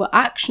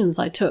actions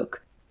I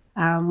took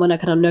when I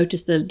kind of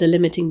noticed the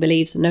limiting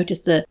beliefs and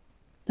noticed the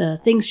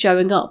things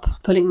showing up,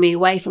 pulling me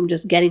away from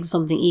just getting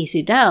something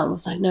easy down,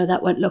 was like, no,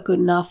 that won't look good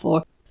enough,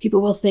 or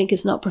people will think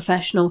it's not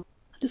professional.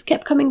 I just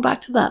kept coming back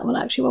to that. Well,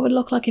 actually, what would it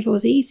look like if it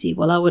was easy?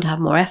 Well, I would have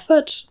more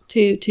effort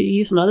to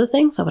use on other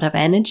things. I would have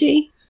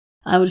energy.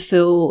 I would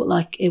feel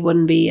like it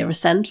wouldn't be a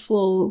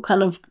resentful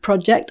kind of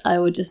project. I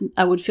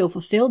would feel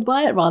fulfilled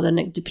by it rather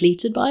than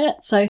depleted by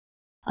it. So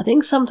I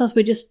think sometimes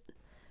we're just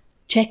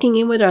checking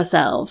in with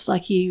ourselves,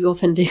 like you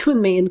often do with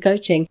me in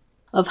coaching,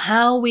 of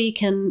how we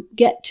can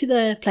get to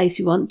the place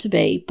we want to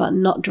be, but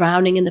not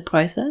drowning in the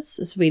process.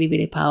 Is really,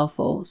 really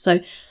powerful.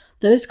 So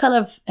those kind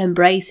of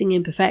embracing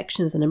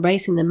imperfections and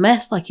embracing the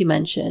mess, like you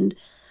mentioned,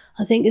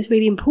 I think is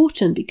really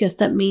important, because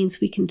that means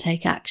we can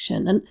take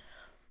action. And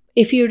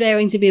if you're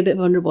daring to be a bit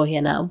vulnerable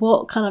here now,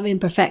 what kind of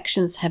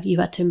imperfections have you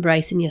had to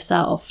embrace in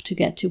yourself to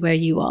get to where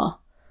you are?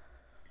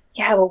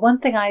 Yeah, well, one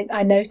thing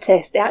I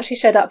noticed, it actually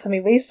showed up for me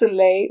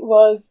recently,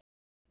 was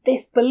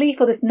this belief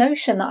or this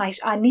notion that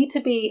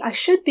I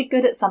should be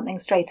good at something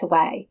straight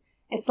away.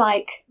 It's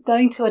like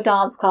going to a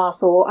dance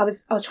class, or I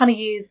was trying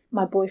to use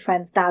my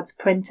boyfriend's dad's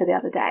printer the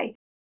other day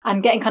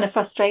and getting kind of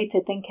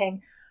frustrated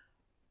thinking,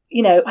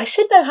 I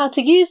should know how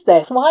to use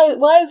this.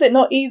 Why is it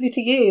not easy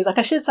to use? Like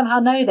I should somehow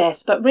know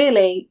this. But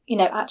really,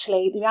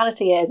 actually the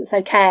reality is it's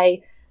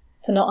okay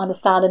to not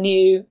understand a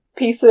new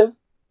piece of,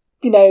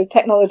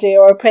 technology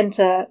or a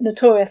printer.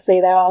 Notoriously,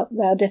 they are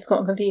difficult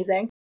and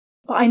confusing.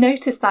 But I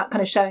noticed that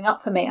kind of showing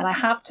up for me, and I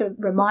have to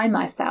remind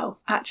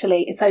myself,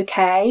 actually, it's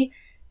okay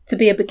to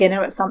be a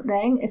beginner at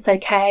something. It's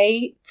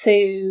okay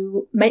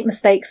to make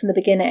mistakes in the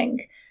beginning.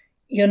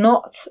 You're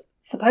not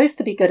supposed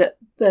to be good at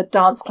the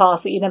dance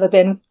class that you've never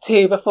been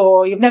to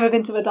before. You've never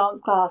been to a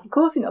dance class. Of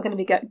course you're not going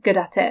to be good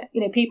at it.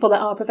 People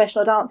that are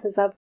professional dancers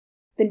have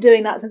been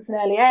doing that since an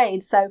early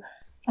age. So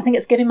I think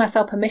it's giving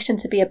myself permission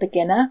to be a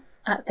beginner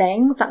at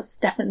things. That's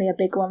definitely a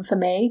big one for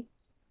me.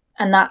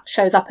 And that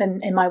shows up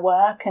in my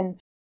work, and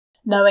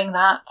knowing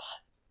that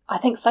I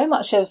think so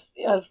much of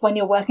when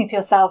you're working for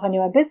yourself and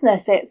your own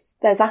business,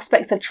 there's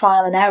aspects of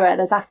trial and error.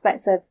 There's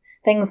aspects of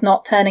things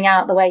not turning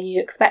out the way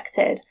you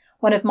expected.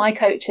 One of my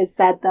coaches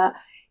said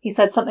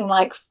something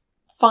like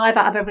 5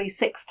 out of every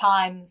 6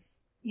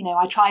 times,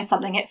 I try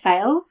something, it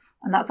fails.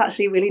 And that's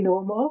actually really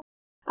normal.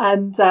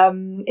 And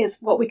it's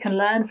what we can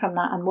learn from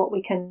that and what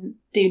we can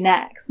do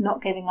next,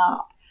 not giving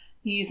up,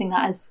 using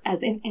that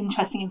as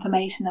interesting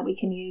information that we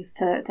can use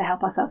to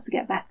help ourselves to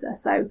get better.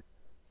 So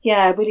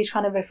yeah, really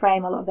trying to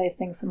reframe a lot of those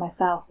things for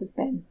myself has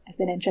been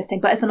interesting.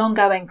 But it's an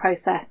ongoing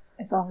process.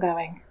 It's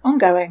ongoing.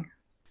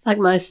 Like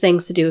most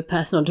things to do with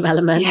personal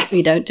development, yes.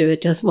 We don't do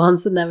it just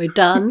once and then we're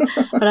done.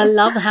 But I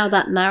love how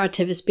that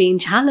narrative is being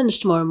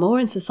challenged more and more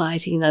in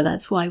society.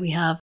 That's why we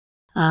have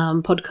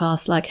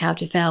podcasts like How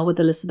to Fail with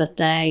Elizabeth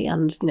Day,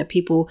 and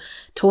people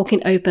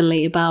talking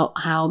openly about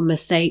how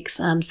mistakes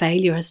and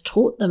failure has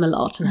taught them a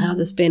lot, and how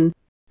there's been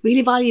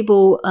really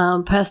valuable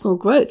personal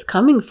growth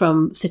coming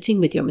from sitting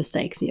with your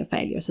mistakes and your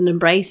failures and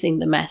embracing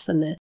the mess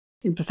and the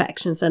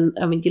imperfections. And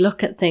I mean, you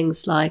look at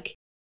things like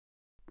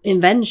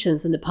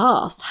inventions in the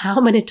past. How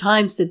many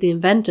times did the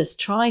inventors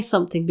try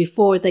something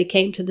before they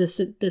came to the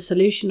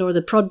solution or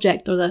the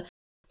project or the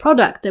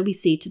product that we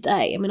see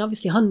today? I mean,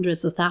 obviously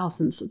hundreds of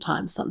thousands of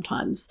times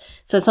sometimes.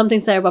 So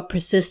something's there about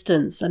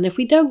persistence. And if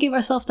we don't give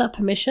ourselves that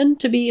permission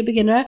to be a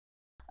beginner,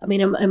 I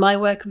mean, in my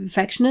work with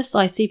perfectionists,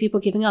 I see people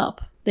giving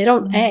up. They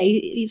don't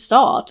A,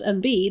 start,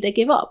 and B, they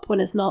give up when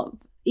it's not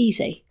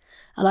easy.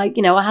 And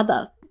I had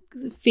that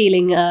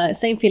feeling,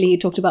 same feeling you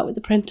talked about with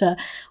the printer,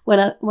 when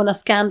I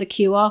scanned a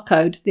QR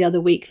code the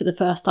other week for the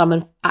first time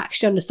and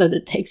actually understood that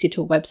it takes you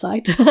to a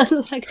website. I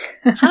was like,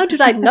 how did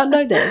I not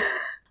know this?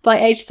 By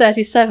age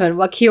 37,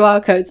 what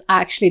QR codes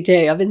actually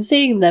do. I've been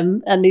seeing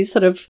them and these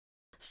sort of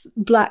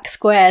black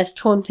squares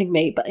taunting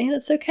me, but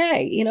it's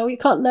okay. We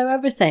can't know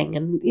everything,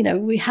 and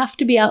we have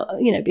to be out.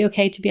 Be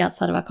okay to be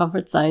outside of our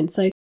comfort zone.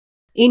 So,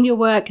 in your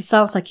work, it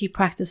sounds like you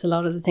practice a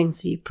lot of the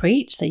things that you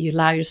preach. So you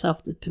allow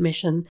yourself the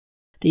permission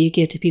that you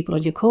give to people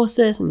on your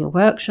courses and your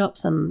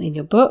workshops and in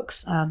your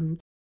books. And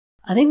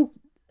I think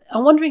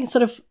I'm wondering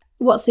sort of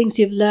what things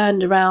you've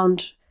learned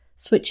around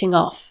switching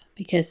off,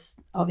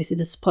 because obviously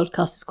this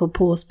podcast is called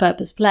Pause,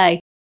 Purpose, Play.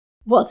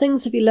 What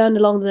things have you learned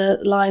along the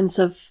lines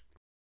of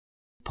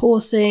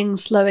pausing,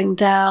 slowing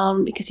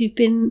down, because you've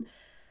been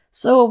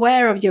so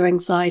aware of your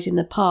anxiety in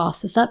the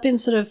past? Has that been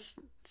sort of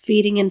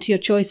feeding into your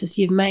choices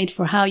you've made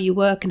for how you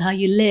work and how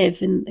you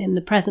live in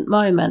the present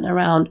moment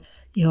around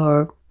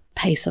your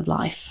pace of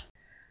life?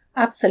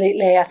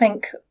 Absolutely. I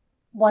think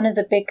one of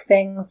the big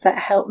things that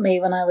helped me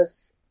when I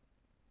was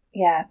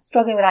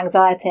struggling with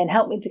anxiety and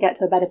helped me to get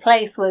to a better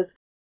place was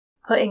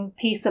putting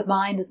peace of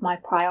mind as my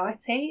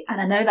priority. And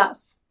I know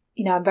that's,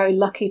 I'm very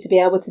lucky to be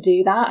able to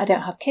do that. I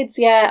don't have kids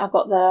yet. I've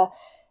got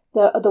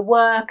the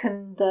work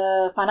and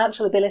the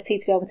financial ability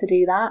to be able to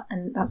do that.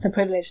 And that's a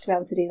privilege to be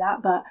able to do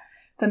that. But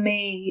for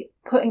me,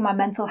 putting my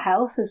mental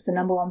health as the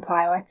number one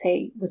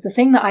priority was the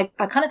thing that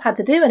I kind of had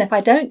to do. And if I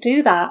don't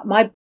do that,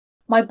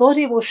 my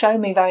body will show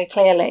me very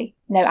clearly,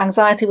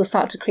 anxiety will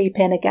start to creep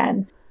in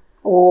again,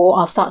 or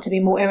I'll start to be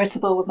more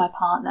irritable with my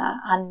partner.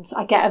 And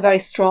I get a very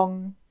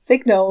strong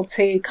signal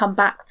to come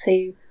back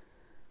to,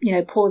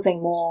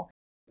 pausing more,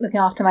 looking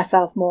after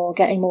myself more,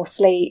 getting more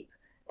sleep,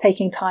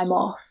 taking time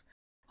off.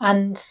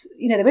 And,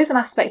 there is an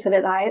aspect of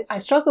it that I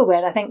struggle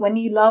with. I think when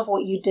you love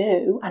what you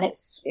do and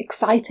it's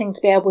exciting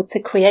to be able to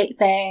create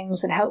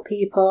things and help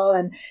people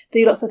and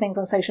do lots of things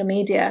on social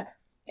media,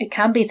 it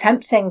can be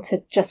tempting to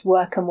just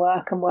work and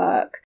work and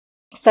work.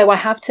 So I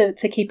have to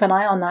keep an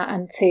eye on that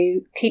and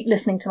to keep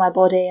listening to my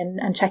body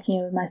and checking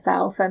in with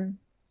myself.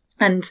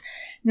 And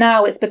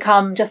now it's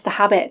become just a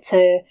habit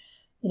to,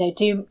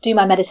 do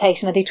my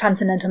meditation. I do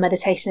transcendental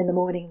meditation in the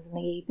mornings and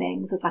the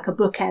evenings as like a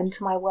bookend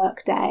to my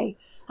work day.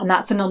 And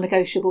that's a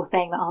non-negotiable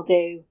thing that I'll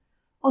do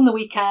on the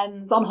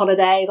weekends, on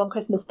holidays, on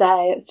Christmas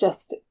Day. It's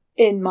just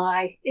in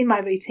my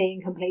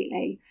routine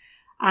completely.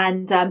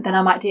 And then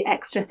I might do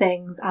extra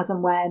things as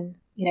and when,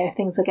 if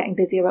things are getting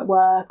busier at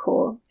work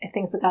or if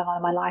things are going on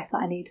in my life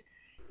that I need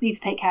to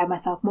take care of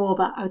myself more.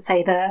 But I would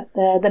say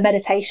the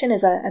meditation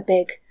is a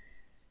big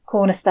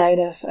cornerstone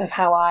of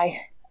how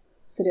I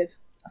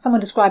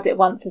someone described it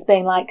once as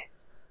being like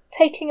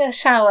taking a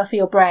shower for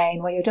your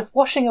brain, where you're just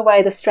washing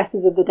away the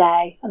stresses of the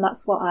day. And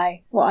that's what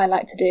I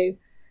like to do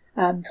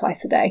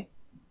twice a day.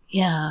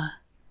 Yeah.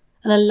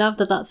 And I love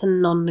that that's a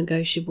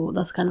non-negotiable.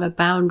 That's kind of a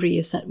boundary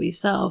you've set with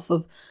yourself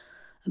of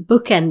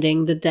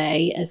bookending the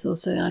day as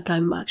also like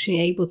I'm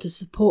actually able to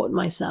support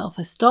myself.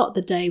 I start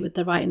the day with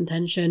the right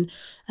intention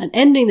and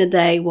ending the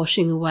day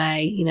washing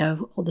away,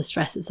 all the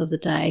stresses of the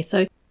day.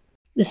 So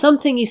there's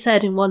something you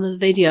said in one of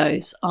the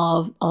videos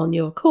on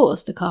your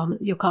course,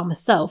 Your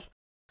Calmest Self,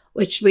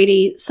 which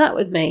really sat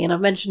with me. And I've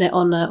mentioned it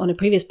on a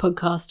previous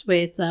podcast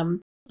with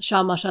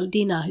Shah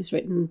Marshall-Dina, who's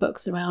written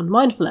books around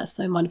mindfulness.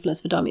 So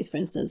Mindfulness for Dummies, for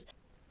instance.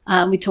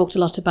 We talked a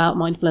lot about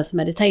mindfulness and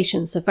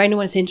meditation. So for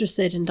anyone who's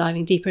interested in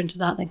diving deeper into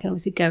that, they can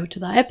obviously go to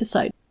that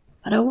episode.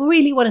 But I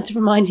really wanted to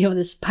remind you of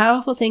this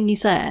powerful thing you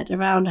said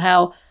around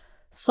how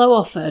so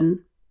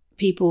often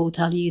people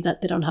tell you that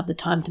they don't have the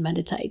time to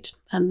meditate.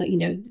 And,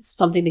 it's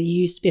something that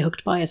you used to be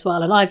hooked by as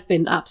well. And I've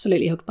been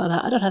absolutely hooked by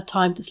that. I don't have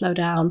time to slow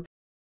down.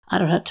 I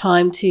don't have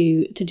time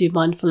to do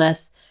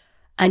mindfulness.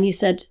 And you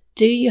said,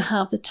 do you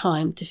have the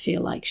time to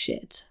feel like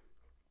shit?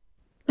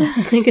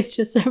 I think it's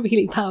just a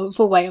really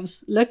powerful way of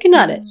looking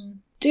at it.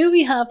 Do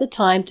we have the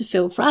time to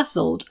feel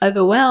frazzled,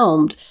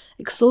 overwhelmed,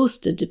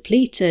 exhausted,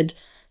 depleted,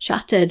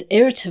 shattered,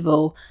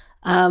 irritable,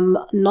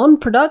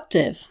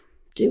 non-productive?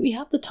 Do we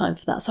have the time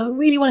for that? So I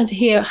really wanted to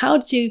hear, how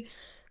did you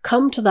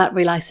come to that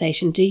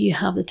realization? Do you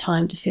have the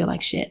time to feel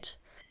like shit?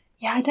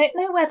 Yeah, I don't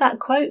know where that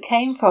quote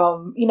came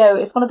from.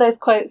 It's one of those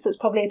quotes that's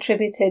probably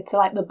attributed to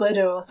like the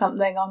Buddha or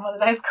something on one of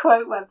those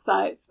quote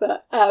websites.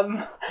 But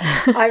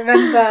I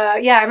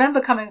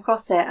remember coming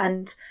across it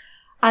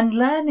and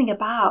learning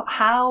about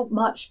how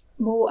much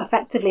more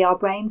effectively our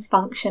brains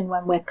function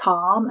when we're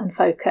calm and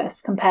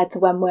focused compared to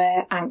when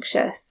we're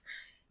anxious.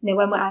 When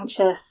we're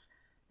anxious,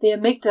 the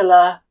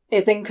amygdala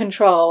is in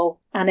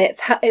control and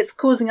it's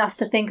causing us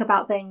to think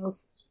about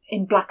things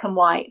in black and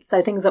white.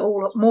 So things are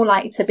all more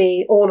likely to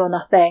be all or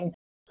nothing,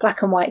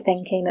 black and white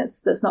thinking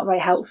that's not very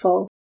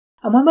helpful.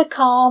 And when we're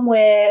calm,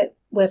 we're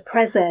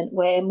present,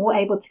 we're more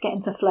able to get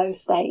into flow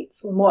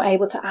states, we're more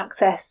able to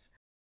access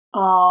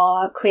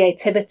our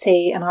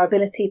creativity and our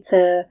ability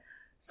to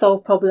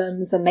solve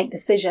problems and make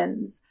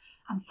decisions.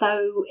 And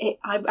so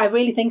I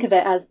really think of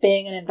it as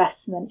being an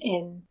investment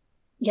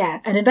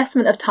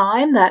of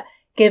time that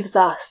gives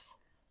us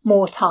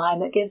more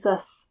time, that gives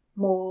us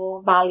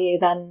more value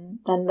than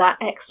that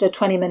extra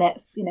 20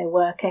 minutes,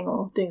 working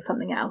or doing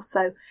something else.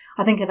 So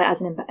I think of it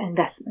as an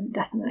investment,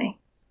 definitely.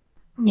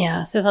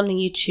 Yeah, so something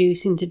you're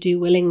choosing to do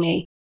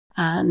willingly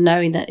and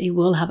knowing that you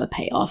will have a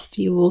payoff.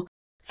 You will,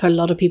 for a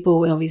lot of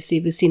people,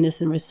 obviously we've seen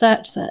this in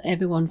research, that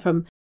everyone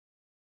from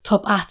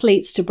top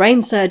athletes to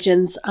brain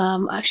surgeons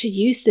actually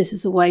use this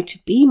as a way to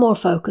be more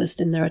focused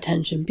in their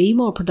attention, be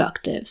more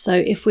productive. So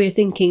if we're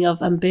thinking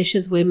of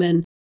ambitious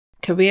women,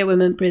 career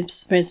women, for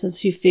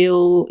instance, who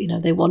feel,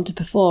 they want to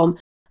perform,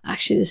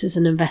 actually this is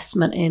an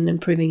investment in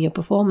improving your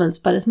performance.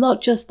 But it's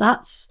not just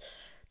that's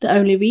the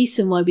only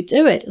reason why we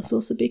do it. It's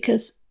also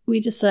because we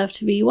deserve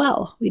to be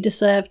well. We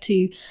deserve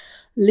to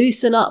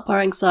loosen up our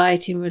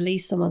anxiety and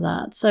release some of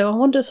that. So I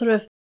want to sort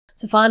of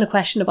to find a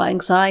question about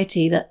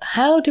anxiety, that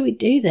how do we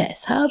do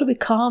this? How do we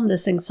calm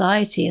this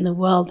anxiety in a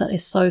world that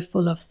is so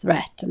full of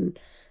threat, and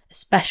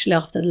especially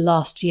after the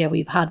last year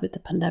we've had with the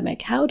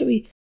pandemic? How do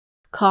we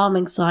calm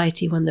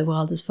anxiety when the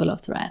world is full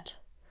of threat?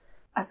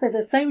 I suppose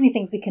there's so many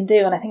things we can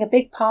do, and I think a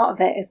big part of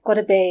it has got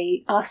to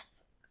be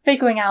us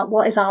figuring out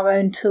what is our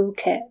own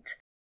toolkit.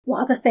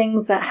 What are the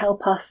things that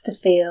help us to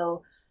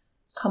feel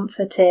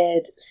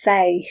comforted,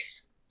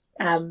 safe,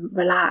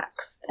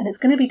 relaxed? And it's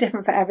going to be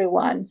different for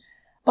everyone.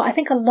 But I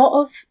think a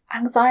lot of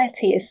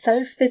anxiety is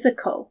so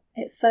physical.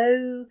 It's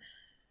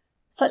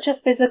such a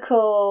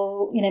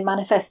physical,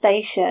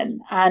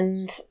 manifestation.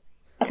 And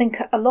I think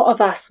a lot of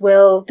us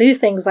will do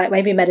things like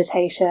maybe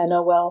meditation,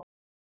 or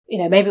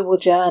maybe we'll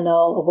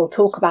journal, or we'll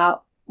talk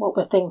about what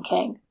we're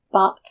thinking.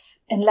 But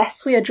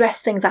unless we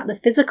address things at the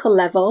physical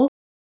level,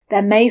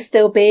 there may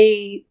still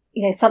be,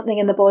 something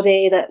in the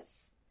body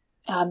that's,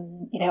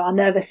 our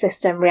nervous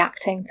system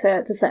reacting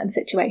to certain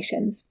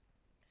situations.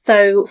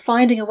 So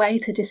finding a way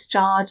to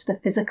discharge the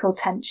physical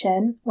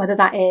tension, whether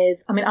that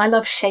is, I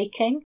love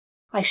shaking.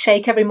 I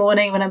shake every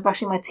morning when I'm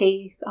brushing my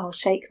teeth. I'll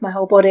shake my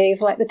whole body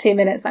for like the 2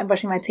 minutes that I'm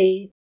brushing my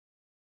teeth.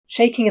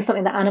 Shaking is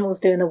something that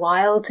animals do in the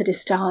wild to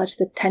discharge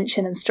the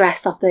tension and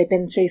stress after they've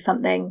been through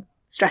something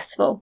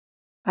stressful.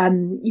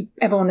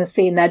 Everyone has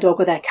seen their dog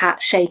or their cat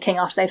shaking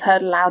after they've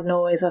heard a loud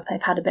noise or if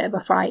they've had a bit of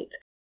a fright.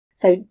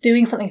 So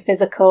doing something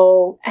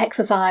physical,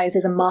 exercise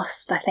is a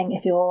must, I think,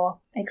 if you're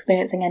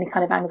experiencing any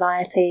kind of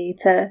anxiety,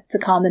 to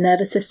calm the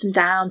nervous system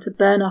down, to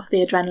burn off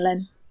the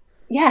adrenaline.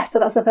 Yeah, so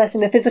that's the first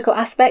thing, the physical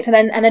aspect, and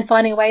then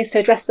finding ways to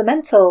address the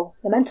mental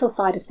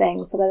side of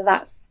things. So whether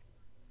that's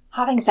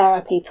having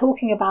therapy,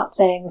 talking about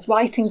things,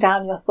 writing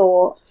down your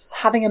thoughts,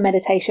 having a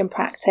meditation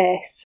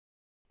practice,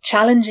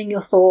 challenging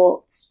your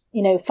thoughts,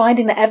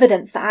 finding the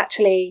evidence that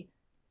actually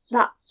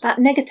that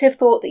negative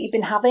thought that you've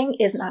been having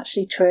isn't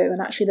actually true,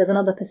 and actually there's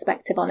another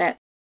perspective on it.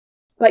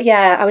 But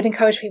yeah, I would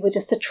encourage people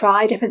just to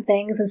try different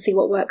things and see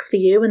what works for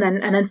you, and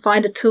then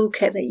find a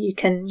toolkit that you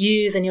can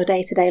use in your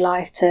day-to-day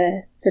life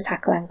to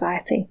tackle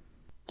anxiety.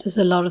 There's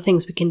a lot of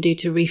things we can do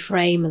to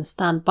reframe and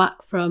stand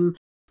back from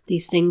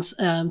these things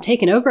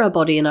taking over our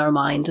body and our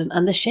mind,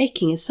 and the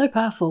shaking is so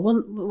powerful.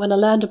 When I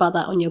learned about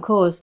that on your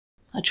course,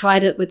 I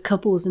tried it with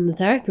couples in the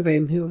therapy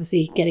room who were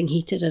obviously getting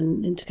heated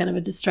and into kind of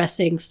a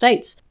distressing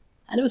states.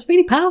 And it was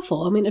really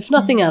powerful. If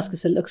nothing else,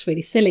 because it looks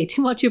really silly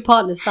to watch your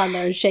partner stand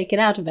there and shaking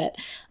out of it.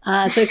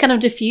 So it kind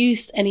of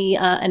diffused any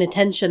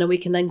tension, and we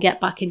can then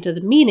get back into the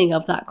meaning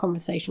of that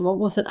conversation. What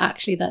was it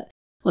actually that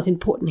was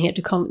important here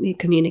to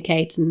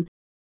communicate, and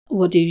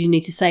what do you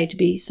need to say to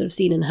be sort of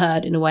seen and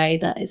heard in a way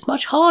that is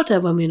much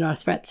harder when we're in our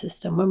threat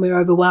system, when we're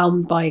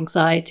overwhelmed by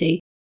anxiety.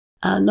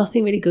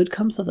 Nothing really good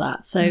comes of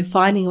that. So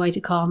finding a way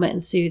to calm it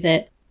and soothe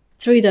it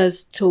through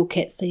those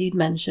toolkits that you'd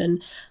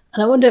mentioned.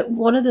 And I wonder,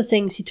 one of the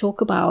things you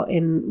talk about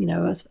in,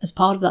 as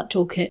part of that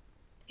toolkit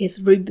is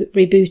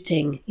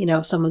rebooting,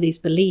 some of these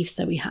beliefs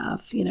that we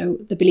have,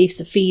 the beliefs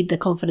that feed the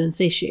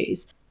confidence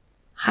issues.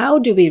 How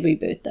do we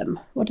reboot them?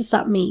 What does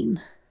that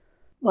mean?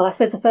 Well, I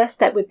suppose the first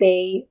step would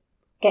be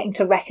getting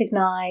to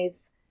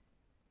recognise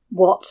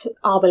what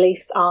our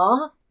beliefs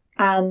are.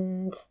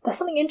 And there's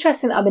something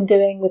interesting that I've been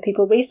doing with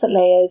people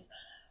recently is,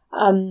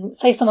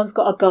 say someone's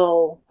got a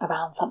goal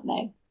around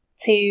something,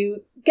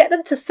 to get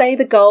them to say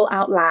the goal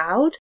out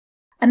loud.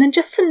 And then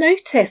just to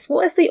notice,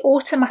 what is the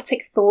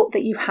automatic thought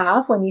that you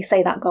have when you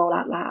say that goal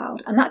out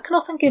loud? And that can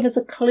often give us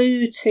a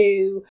clue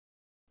to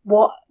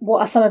what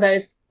are some of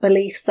those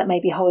beliefs that may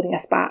be holding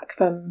us back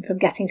from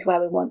getting to where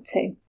we want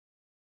to.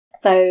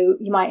 So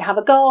you might have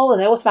a goal,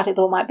 and the automatic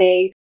thought might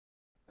be,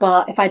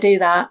 but if I do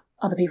that,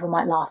 other people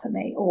might laugh at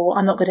me, or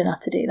I'm not good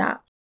enough to do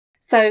that.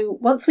 So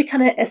once we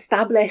kind of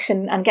establish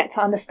and get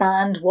to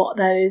understand what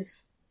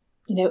those,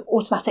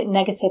 automatic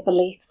negative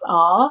beliefs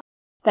are,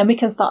 then we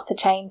can start to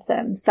change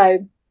them.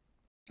 So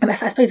I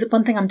suppose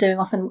one thing I'm doing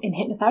often in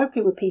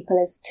hypnotherapy with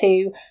people is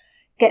to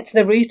get to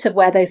the root of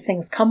where those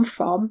things come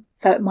from.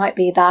 So it might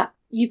be that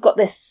you've got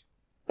this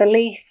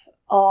belief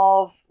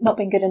of not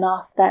being good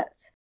enough that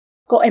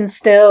got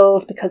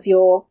instilled because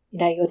your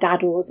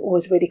dad was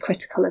always really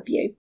critical of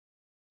you.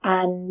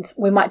 And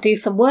we might do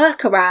some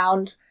work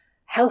around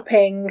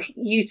helping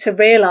you to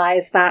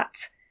realise that,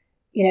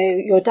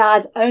 your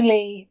dad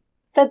only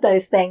said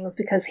those things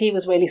because he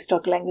was really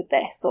struggling with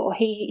this, or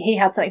he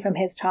had something from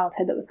his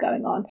childhood that was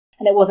going on,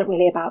 and it wasn't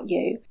really about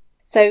you.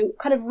 So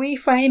kind of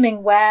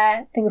reframing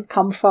where things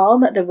come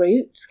from at the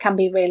root can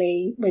be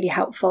really, really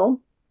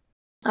helpful.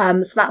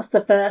 So that's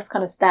the first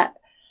kind of step,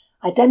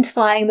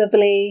 identifying the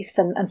beliefs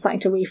and starting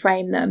to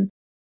reframe them.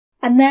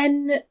 And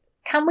then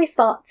can we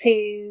start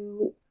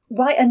to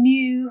write a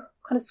new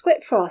kind of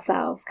script for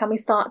ourselves? Can we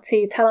start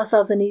to tell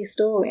ourselves a new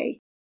story?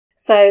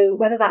 So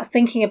whether that's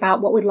thinking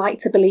about what we'd like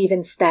to believe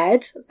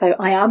instead, so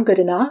I am good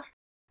enough,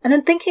 and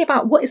then thinking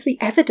about what is the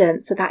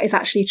evidence that is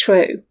actually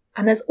true.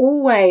 And there's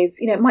always,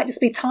 it might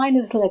just be tiny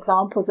little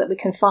examples that we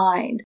can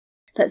find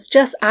that's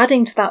just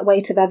adding to that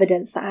weight of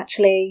evidence that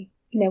actually,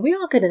 we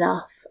are good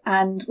enough.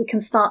 And we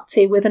can start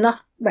to, with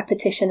enough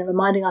repetition and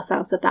reminding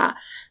ourselves of that,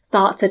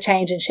 start to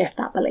change and shift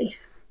that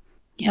belief.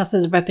 Yeah,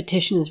 so the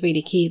repetition is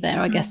really key there.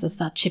 I guess it's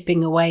that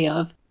chipping away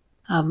of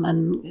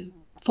and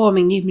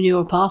forming new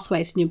neural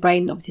pathways in your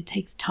brain. Obviously, it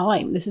takes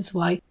time. This is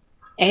why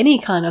any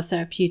kind of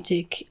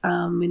therapeutic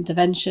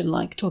intervention,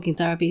 like talking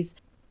therapies,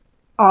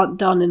 aren't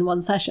done in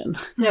one session,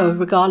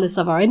 regardless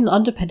of our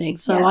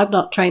underpinnings. So I'm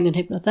not trained in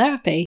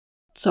hypnotherapy,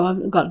 so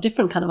I've got a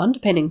different kind of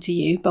underpinning to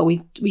you, but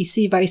we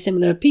see very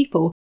similar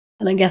people.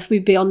 And I guess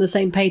we'd be on the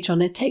same page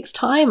on it takes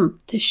time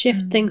to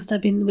shift things that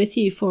have been with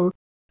you for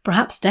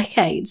perhaps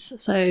decades.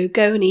 So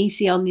going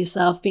easy on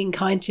yourself, being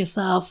kind to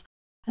yourself,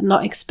 and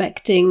not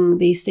expecting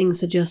these things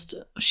to just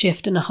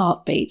shift in a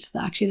heartbeat.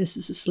 That actually this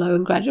is a slow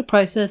and gradual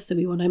process that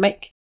we want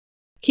to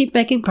keep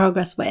making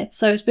progress with.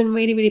 So it's been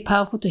really, really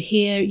powerful to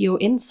hear your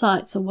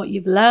insights on what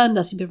you've learned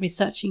as you've been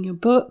researching your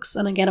books.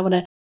 And again, I want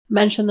to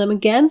mention them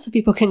again so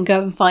people can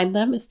go and find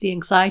them. It's The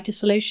Anxiety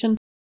Solution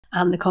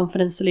and The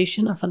Confidence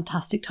Solution are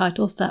fantastic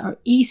titles that are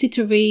easy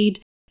to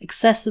read,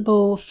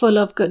 accessible, full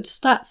of good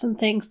stats and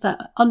things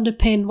that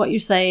underpin what you're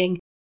saying.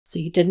 So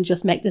you didn't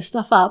just make this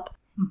stuff up.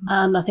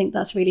 And I think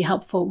that's really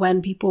helpful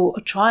when people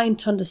are trying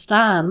to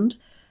understand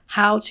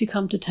how to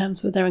come to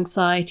terms with their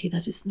anxiety,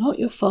 that it's not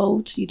your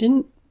fault. You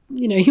didn't,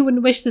 you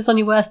wouldn't wish this on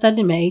your worst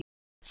enemy.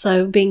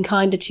 So being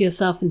kinder to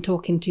yourself and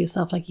talking to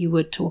yourself like you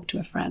would talk to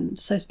a friend.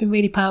 So it's been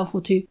really powerful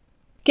to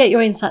get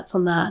your insights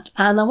on that.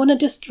 And I want to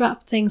just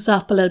wrap things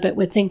up a little bit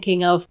with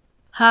thinking of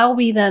how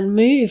we then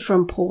move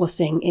from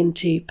pausing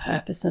into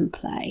purpose and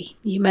play.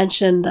 You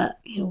mentioned that,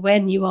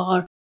 when you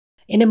are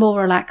in a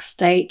more relaxed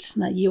state,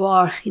 that you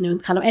are,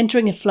 kind of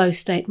entering a flow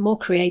state, more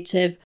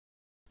creative.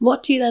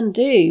 What do you then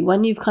do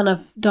when you've kind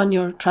of done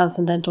your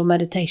transcendental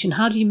meditation?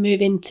 How do you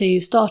move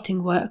into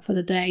starting work for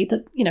the day,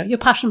 that, your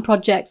passion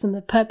projects and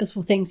the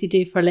purposeful things you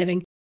do for a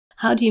living?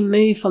 How do you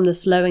move from the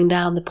slowing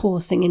down, the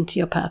pausing into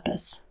your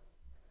purpose?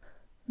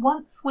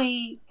 Once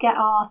we get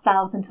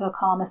ourselves into a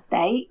calmer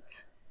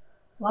state,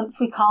 once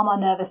we calm our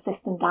nervous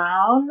system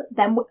down,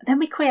 then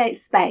we create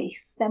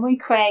space. Then we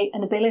create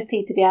an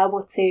ability to be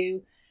able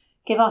to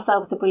give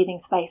ourselves the breathing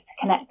space to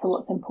connect to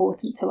what's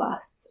important to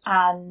us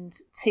and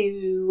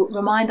to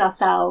remind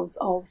ourselves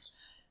of,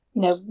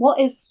 what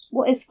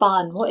is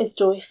fun, what is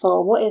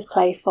joyful, what is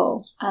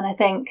playful. And I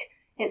think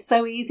it's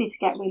so easy to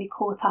get really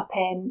caught up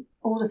in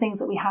all the things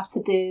that we have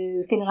to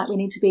do, feeling like we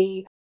need to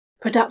be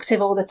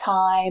productive all the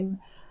time.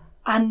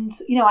 And,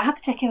 I have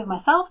to check in with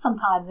myself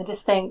sometimes and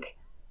just think,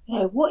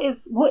 what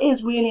is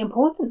really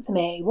important to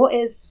me? What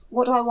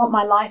do I want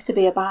my life to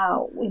be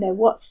about?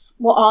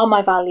 What are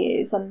my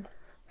values? And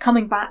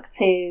coming back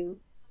to,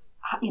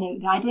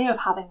 the idea of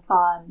having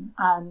fun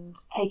and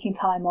taking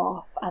time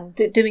off and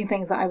doing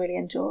things that I really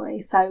enjoy.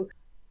 So,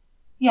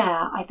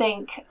 yeah, I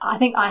think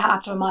I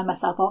have to remind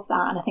myself of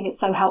that. And I think it's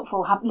so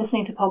helpful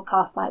listening to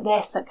podcasts like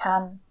this that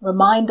can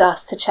remind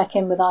us to check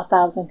in with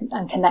ourselves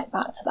and connect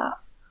back to that.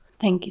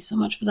 Thank you so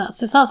much for that.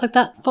 So it sounds like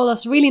that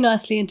follows really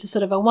nicely into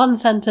sort of a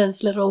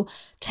one-sentence little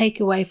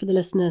takeaway for the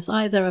listeners,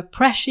 either a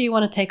pressure you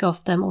want to take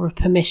off them or a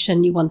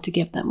permission you want to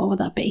give them. What would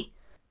that be?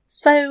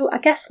 So I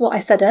guess what I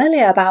said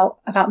earlier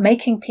about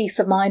making peace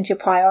of mind your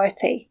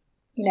priority,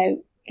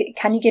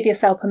 can you give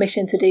yourself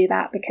permission to do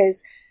that?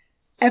 Because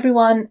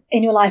everyone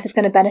in your life is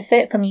going to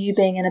benefit from you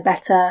being in a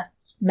better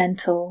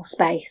mental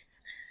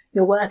space.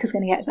 Your work is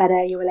going to get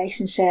better, your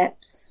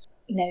relationships,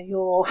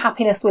 your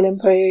happiness will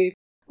improve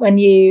when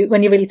you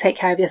really take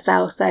care of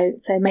yourself. So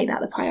make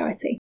that the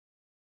priority.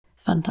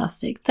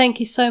 Fantastic. Thank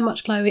you so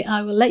much, Chloe.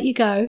 I will let you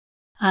go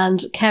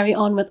and carry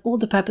on with all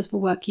the purposeful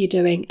work you're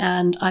doing.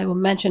 And I will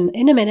mention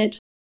in a minute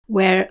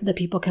where the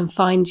people can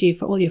find you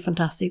for all your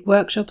fantastic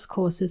workshops,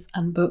 courses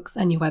and books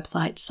and your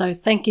website. So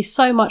thank you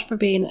so much for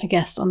being a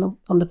guest on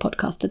the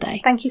podcast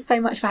today. Thank you so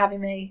much for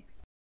having me.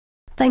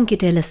 Thank you,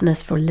 dear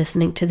listeners, for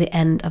listening to the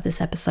end of this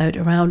episode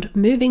around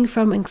moving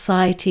from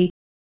anxiety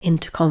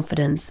into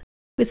confidence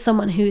with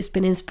someone who's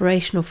been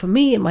inspirational for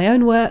me in my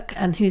own work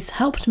and who's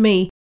helped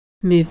me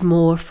move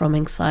more from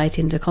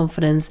anxiety into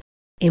confidence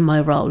in my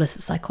role as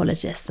a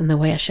psychologist and the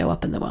way I show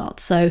up in the world.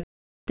 So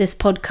this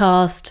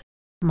podcast,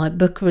 my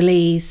book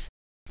release,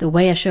 the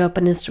way I show up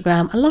on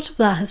Instagram, a lot of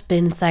that has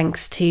been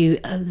thanks to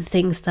the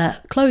things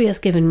that Chloe has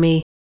given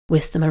me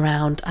wisdom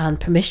around and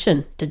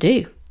permission to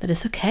do. That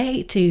it's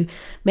okay to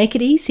make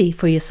it easy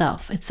for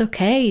yourself. It's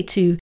okay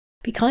to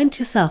be kind to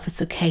yourself.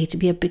 It's okay to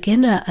be a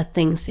beginner at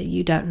things that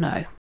you don't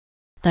know.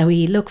 That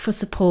we look for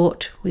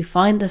support, we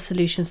find the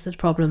solutions to the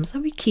problems,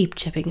 and we keep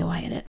chipping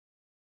away at it.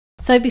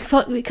 So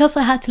because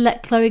I had to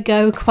let Chloe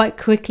go quite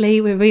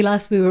quickly, we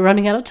realised we were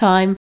running out of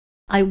time.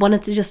 I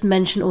wanted to just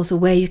mention also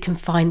where you can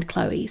find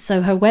Chloe.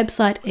 So her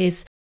website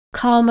is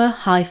calmer-u.com.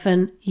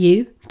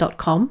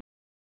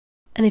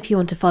 And if you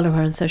want to follow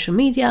her on social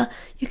media,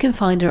 you can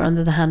find her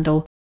under the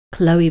handle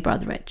Chloe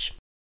Brotheridge.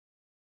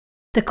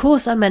 The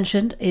course I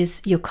mentioned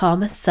is Your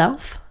Calmer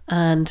Self,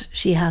 and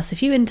she has a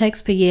few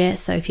intakes per year.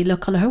 So if you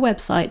look on her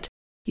website,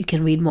 You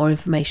can read more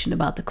information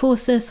about the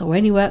courses or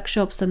any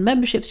workshops and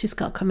memberships she's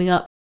got coming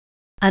up.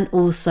 And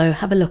also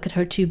have a look at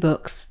her 2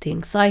 books, The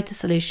Anxiety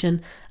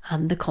Solution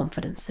and The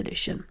Confidence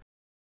Solution.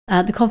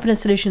 The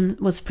Confidence Solution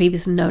was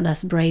previously known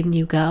as Brave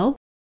New Girl.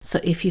 So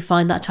if you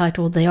find that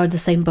title, they are the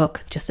same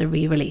book, just a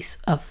re-release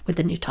with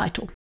a new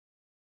title.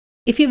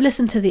 If you've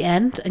listened to the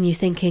end and you're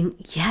thinking,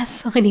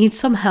 yes, I need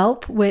some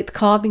help with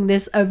calming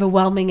this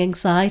overwhelming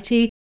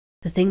anxiety,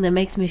 the thing that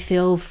makes me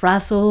feel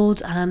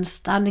frazzled and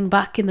standing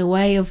back in the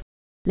way of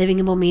living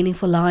a more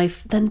meaningful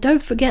life, then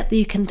don't forget that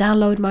you can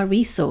download my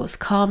resource,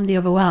 Calm the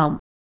Overwhelm,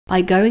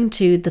 by going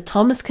to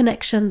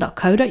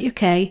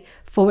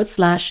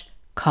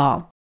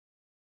thethomasconnection.co.uk/calm.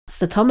 It's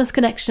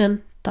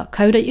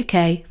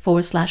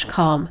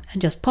thethomasconnection.co.uk/calm,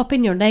 and just pop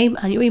in your name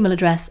and your email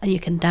address and you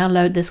can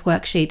download this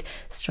worksheet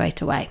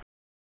straight away.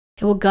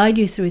 It will guide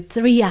you through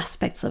 3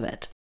 aspects of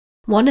it.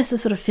 One is the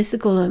sort of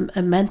physical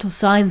and mental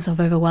signs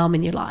of overwhelm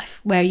in your life,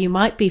 where you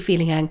might be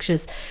feeling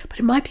anxious, but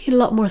it might be a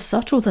lot more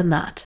subtle than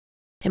that.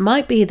 It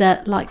might be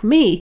that, like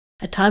me,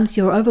 at times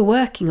you're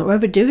overworking or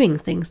overdoing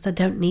things that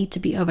don't need to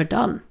be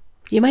overdone.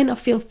 You may not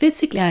feel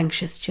physically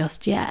anxious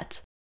just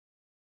yet.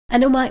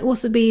 And it might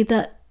also be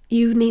that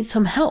you need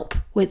some help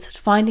with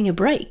finding a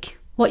break,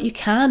 what you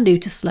can do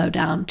to slow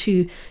down,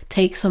 to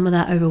take some of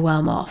that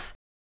overwhelm off.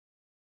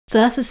 So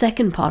that's the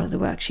second part of the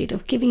worksheet,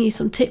 of giving you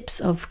some tips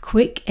of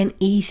quick and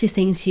easy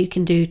things you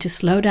can do to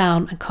slow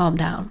down and calm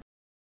down.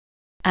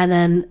 And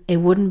then it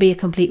wouldn't be a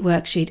complete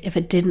worksheet if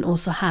it didn't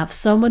also have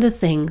some of the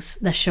things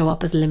that show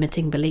up as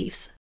limiting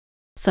beliefs.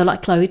 So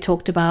like Chloe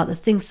talked about, the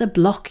things that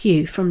block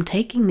you from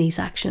taking these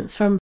actions,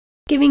 from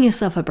giving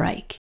yourself a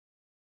break.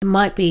 It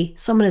might be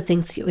some of the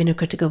things that your inner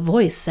critical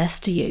voice says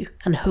to you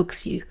and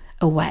hooks you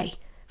away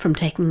from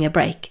taking a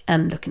break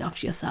and looking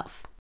after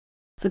yourself.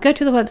 So go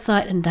to the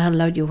website and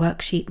download your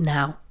worksheet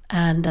now.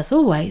 And as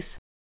always,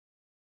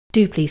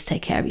 do please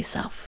take care of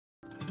yourself.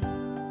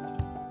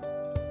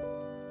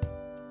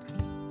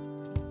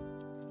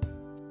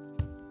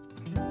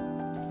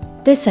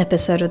 This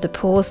episode of the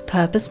Pause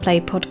Purpose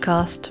Play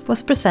podcast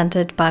was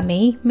presented by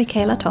me,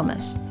 Michaela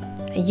Thomas.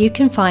 And you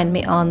can find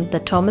me on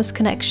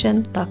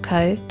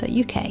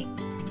thethomasconnection.co.uk.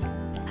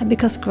 And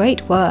because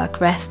great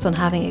work rests on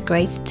having a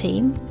great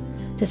team,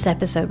 this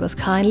episode was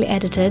kindly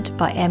edited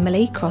by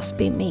Emily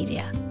Crosby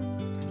Media.